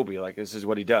get Jacoby. Like, this is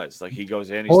what he does. Like, he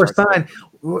goes in. Or sign.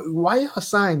 Why y'all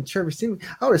sign Trevor Siemian?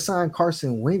 I would have signed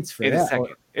Carson Wentz for that.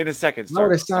 In a second. I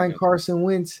would have signed Carson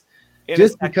Wentz.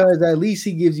 Just because at least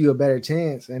he gives you a better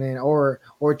chance, and then or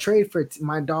trade for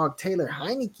my dog Taylor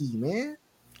Heineke, man.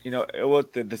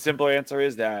 The simple answer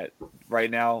is that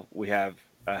right now we have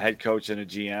a head coach and a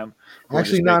GM.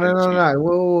 Actually, no.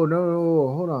 Whoa,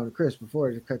 no, hold on, Chris.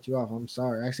 Before I cut you off, I'm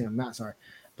sorry. Actually, I'm not sorry.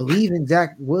 Believe in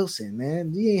Zach Wilson,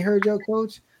 man. You ain't heard your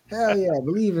coach? Hell yeah,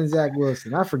 believe in Zach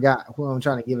Wilson. I forgot who I'm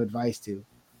trying to give advice to.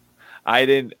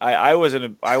 I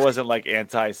wasn't like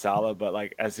anti-Salah, but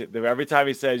like every time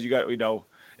he says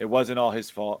it wasn't all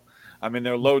his fault. I mean,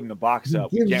 they're loading the box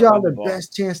up. Gives y'all the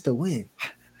best chance to win.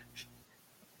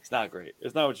 It's not great.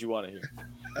 It's not what you want to hear.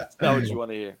 It's not what you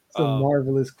want to hear. Some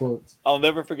marvelous quotes. I'll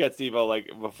never forget, Steve-O, like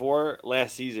before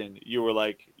last season,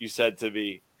 you said to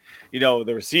me, the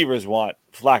receivers want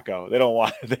Flacco. They don't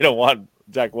want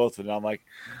Zach Wilson. And I'm like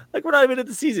we're not even at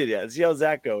the season yet. Let's see how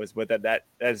Zach goes. But that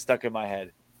is stuck in my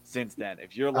head since then.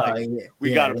 If you're like,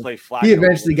 we got to play Flacco. He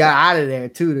eventually got out of there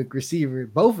too, the receiver.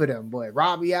 Both of them, boy.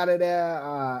 Robbie out of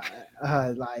there.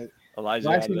 Elijah.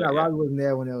 Actually, Robbie wasn't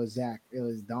there when it was Zach. It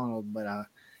was Donald. But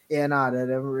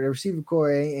the receiver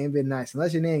core ain't been nice.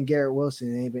 Unless your name Garrett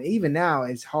Wilson, it ain't been. Even now,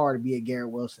 it's hard to be a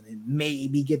Garrett Wilson and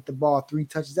maybe get the ball 3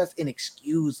 touches. That's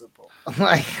inexcusable.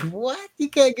 Like, what? You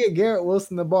can't get Garrett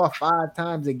Wilson the ball 5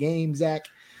 times a game, Zach.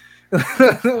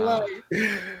 That's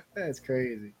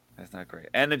crazy. That's not great.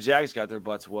 And the Jags got their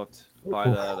butts whooped by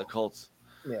the Colts.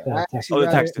 Yeah.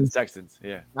 The Texans.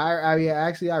 Yeah.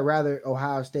 I'd rather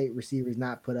Ohio State receivers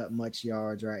not put up much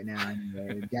yards right now.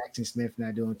 Anyway. Jackson Smith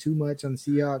not doing too much on the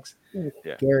Seahawks.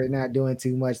 Yeah. Garrett not doing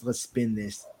too much. Let's spin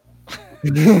this.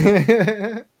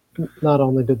 Not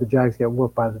only did the Jags get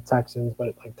whooped by the Texans,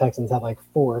 but Texans had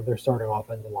 4 of their starting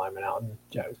offensive linemen out, and the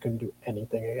Jags couldn't do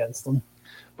anything against them.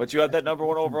 But you had that number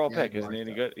 1 overall pick. Isn't he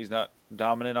any good? He's not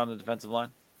dominant on the defensive line?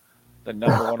 The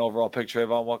number 1 overall pick,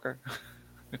 Trayvon Walker?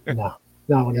 No.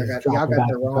 Y'all got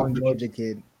the wrong Georgia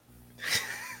kid.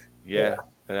 Yeah,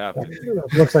 that happened.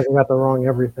 It looks like we got the wrong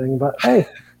everything, but hey,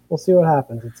 we'll see what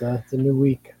happens. It's a new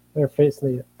week. They're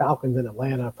facing the Falcons in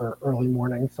Atlanta for early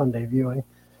morning Sunday viewing.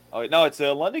 Oh no, it's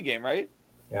a London game, right?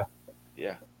 Yeah.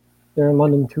 Yeah. They're in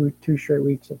London two straight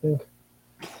weeks, I think.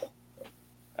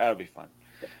 That'll be fun.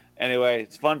 Anyway,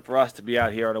 it's fun for us to be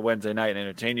out here on a Wednesday night and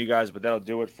entertain you guys, but that'll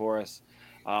do it for us.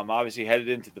 Obviously, headed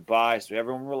into the bye, so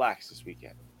everyone relax this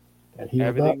weekend.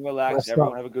 Everything relax.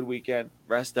 Everyone have a good weekend.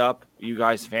 Rest up. You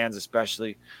guys, fans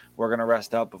especially. We're going to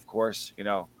rest up, of course. You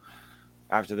know,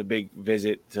 after the big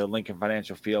visit to Lincoln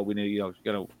Financial Field, we need, going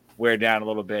to wear down a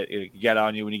little bit. It get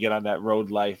on you when you get on that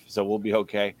road life, so we'll be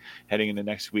okay heading into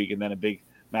next week, and then a big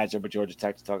matchup with Georgia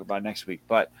Tech to talk about next week.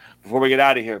 But before we get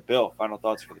out of here, Bill, final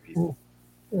thoughts for the people.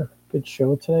 Yeah, good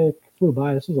show today. It flew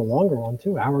by. This was a longer one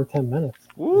too, hour 10 minutes.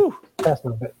 Woo! Past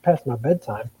my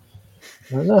bedtime.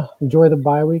 But no, enjoy the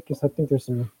bye week because I think there's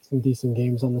some decent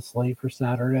games on the slate for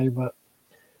Saturday. But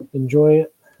enjoy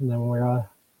it, and then we're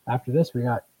after this we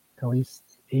got at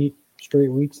least 8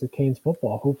 straight weeks of Canes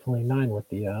football. Hopefully 9 with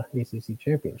the ACC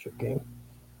championship game.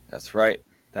 That's right.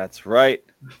 That's right.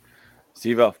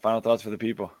 Steve-O, final thoughts for the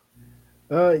people.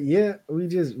 Yeah, we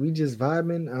just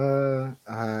vibing.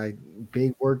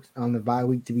 Big work on the bye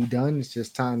week to be done. It's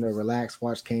just time to relax,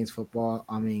 watch Canes football.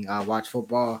 Watch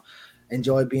football,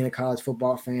 enjoy being a college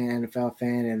football fan, NFL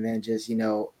fan, and then just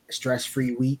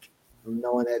stress-free week,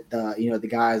 knowing that the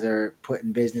guys are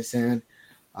putting business in.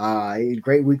 A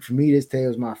great week for me. This day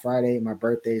was my Friday. My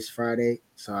birthday is Friday,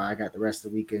 so I got the rest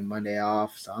of the weekend Monday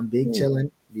off. So I'm big chilling.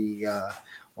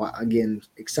 Again,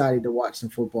 excited to watch some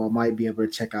football. Might be able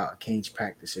to check out a Canes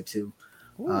practice or two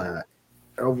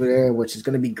over there, which is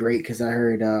going to be great because I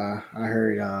heard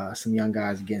some young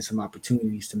guys getting some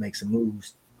opportunities to make some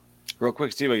moves. Real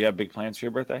quick, Steve, you have big plans for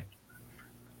your birthday?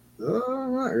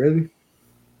 Not really.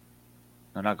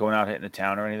 No, not going out hitting the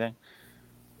town or anything?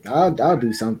 I'll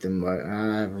do something, but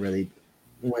I haven't really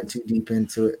went too deep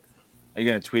into it. Are you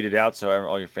going to tweet it out so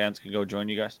all your fans can go join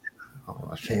you guys? Oh,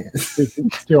 I can't. Do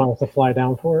you want us to fly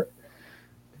down for it?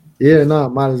 Yeah, no,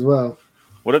 might as well.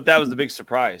 What if that was the big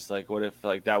surprise? Like, what if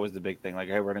that was the big thing? Like,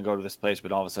 hey, we're gonna go to this place,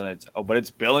 but all of a sudden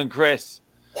it's Bill and Chris.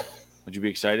 Would you be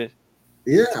excited?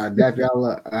 Yeah, I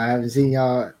definitely. I haven't seen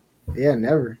y'all. Yeah,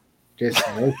 never. Just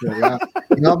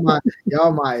y'all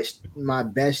my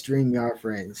best StreamYard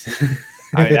friends.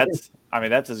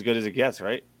 That's as good as it gets,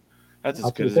 right? That's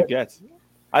as good as it gets.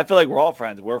 I feel like we're all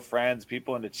friends. We're friends.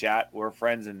 People in the chat, we're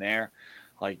friends in there.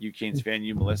 Like you, Canes fan,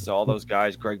 you, Melissa, all those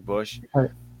guys, Greg Bush.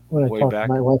 When I talk to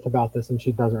my wife about this and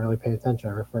she doesn't really pay attention,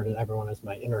 I refer to everyone as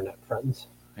my internet friends.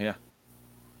 Yeah.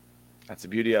 That's the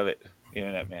beauty of it.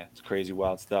 Internet, man. It's crazy,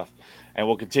 wild stuff. And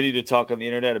we'll continue to talk on the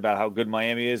internet about how good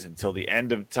Miami is until the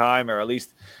end of time, or at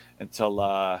least until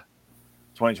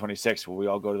 2026, where we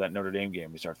all go to that Notre Dame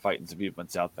game. We start fighting some people in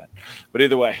South Bend. But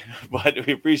either way,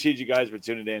 we appreciate you guys for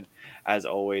tuning in. As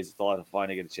always, it's a lot of fun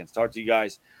to get a chance to talk to you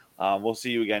guys. We'll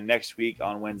see you again next week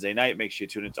on Wednesday night. Make sure you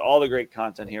tune into all the great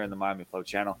content here in the Miami Flow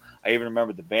channel. I even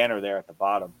remember the banner there at the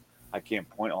bottom. I can't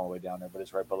point all the way down there, but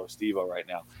it's right below Steve-O right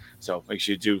now. So make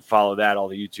sure you do follow that, all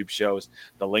the YouTube shows,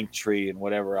 the link tree, and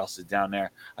whatever else is down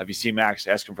there. If you see Max,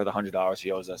 ask him for the $100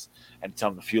 he owes us and tell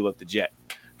him to fuel up the jet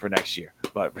for next year.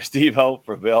 But for Steve-O,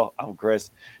 for Bill, I'm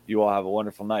Chris. You all have a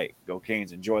wonderful night. Go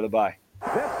Canes. Enjoy the bye.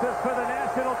 This is for the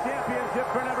national championship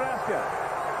for Nebraska.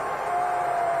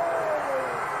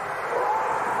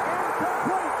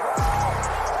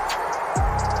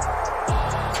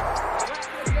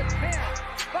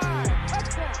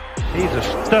 He's a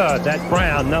stud, that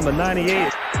Brown, number 98.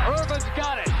 Irvin's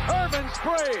got it. Irvin's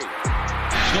free.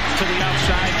 Slips to the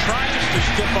outside, tries to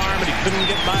stiff arm, and he couldn't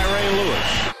get by Ray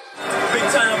Lewis. Big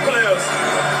time players.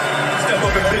 Step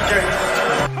up in big game.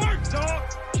 Hard dog.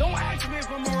 Don't ask me if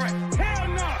I'm all right. Hell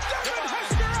no.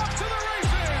 Husker up to the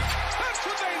races. That's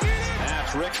what they needed.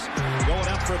 That's Ricks going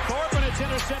up for Thorpe, and it's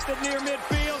intercepted near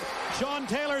midfield. Sean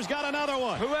Taylor's got another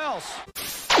one. Who else?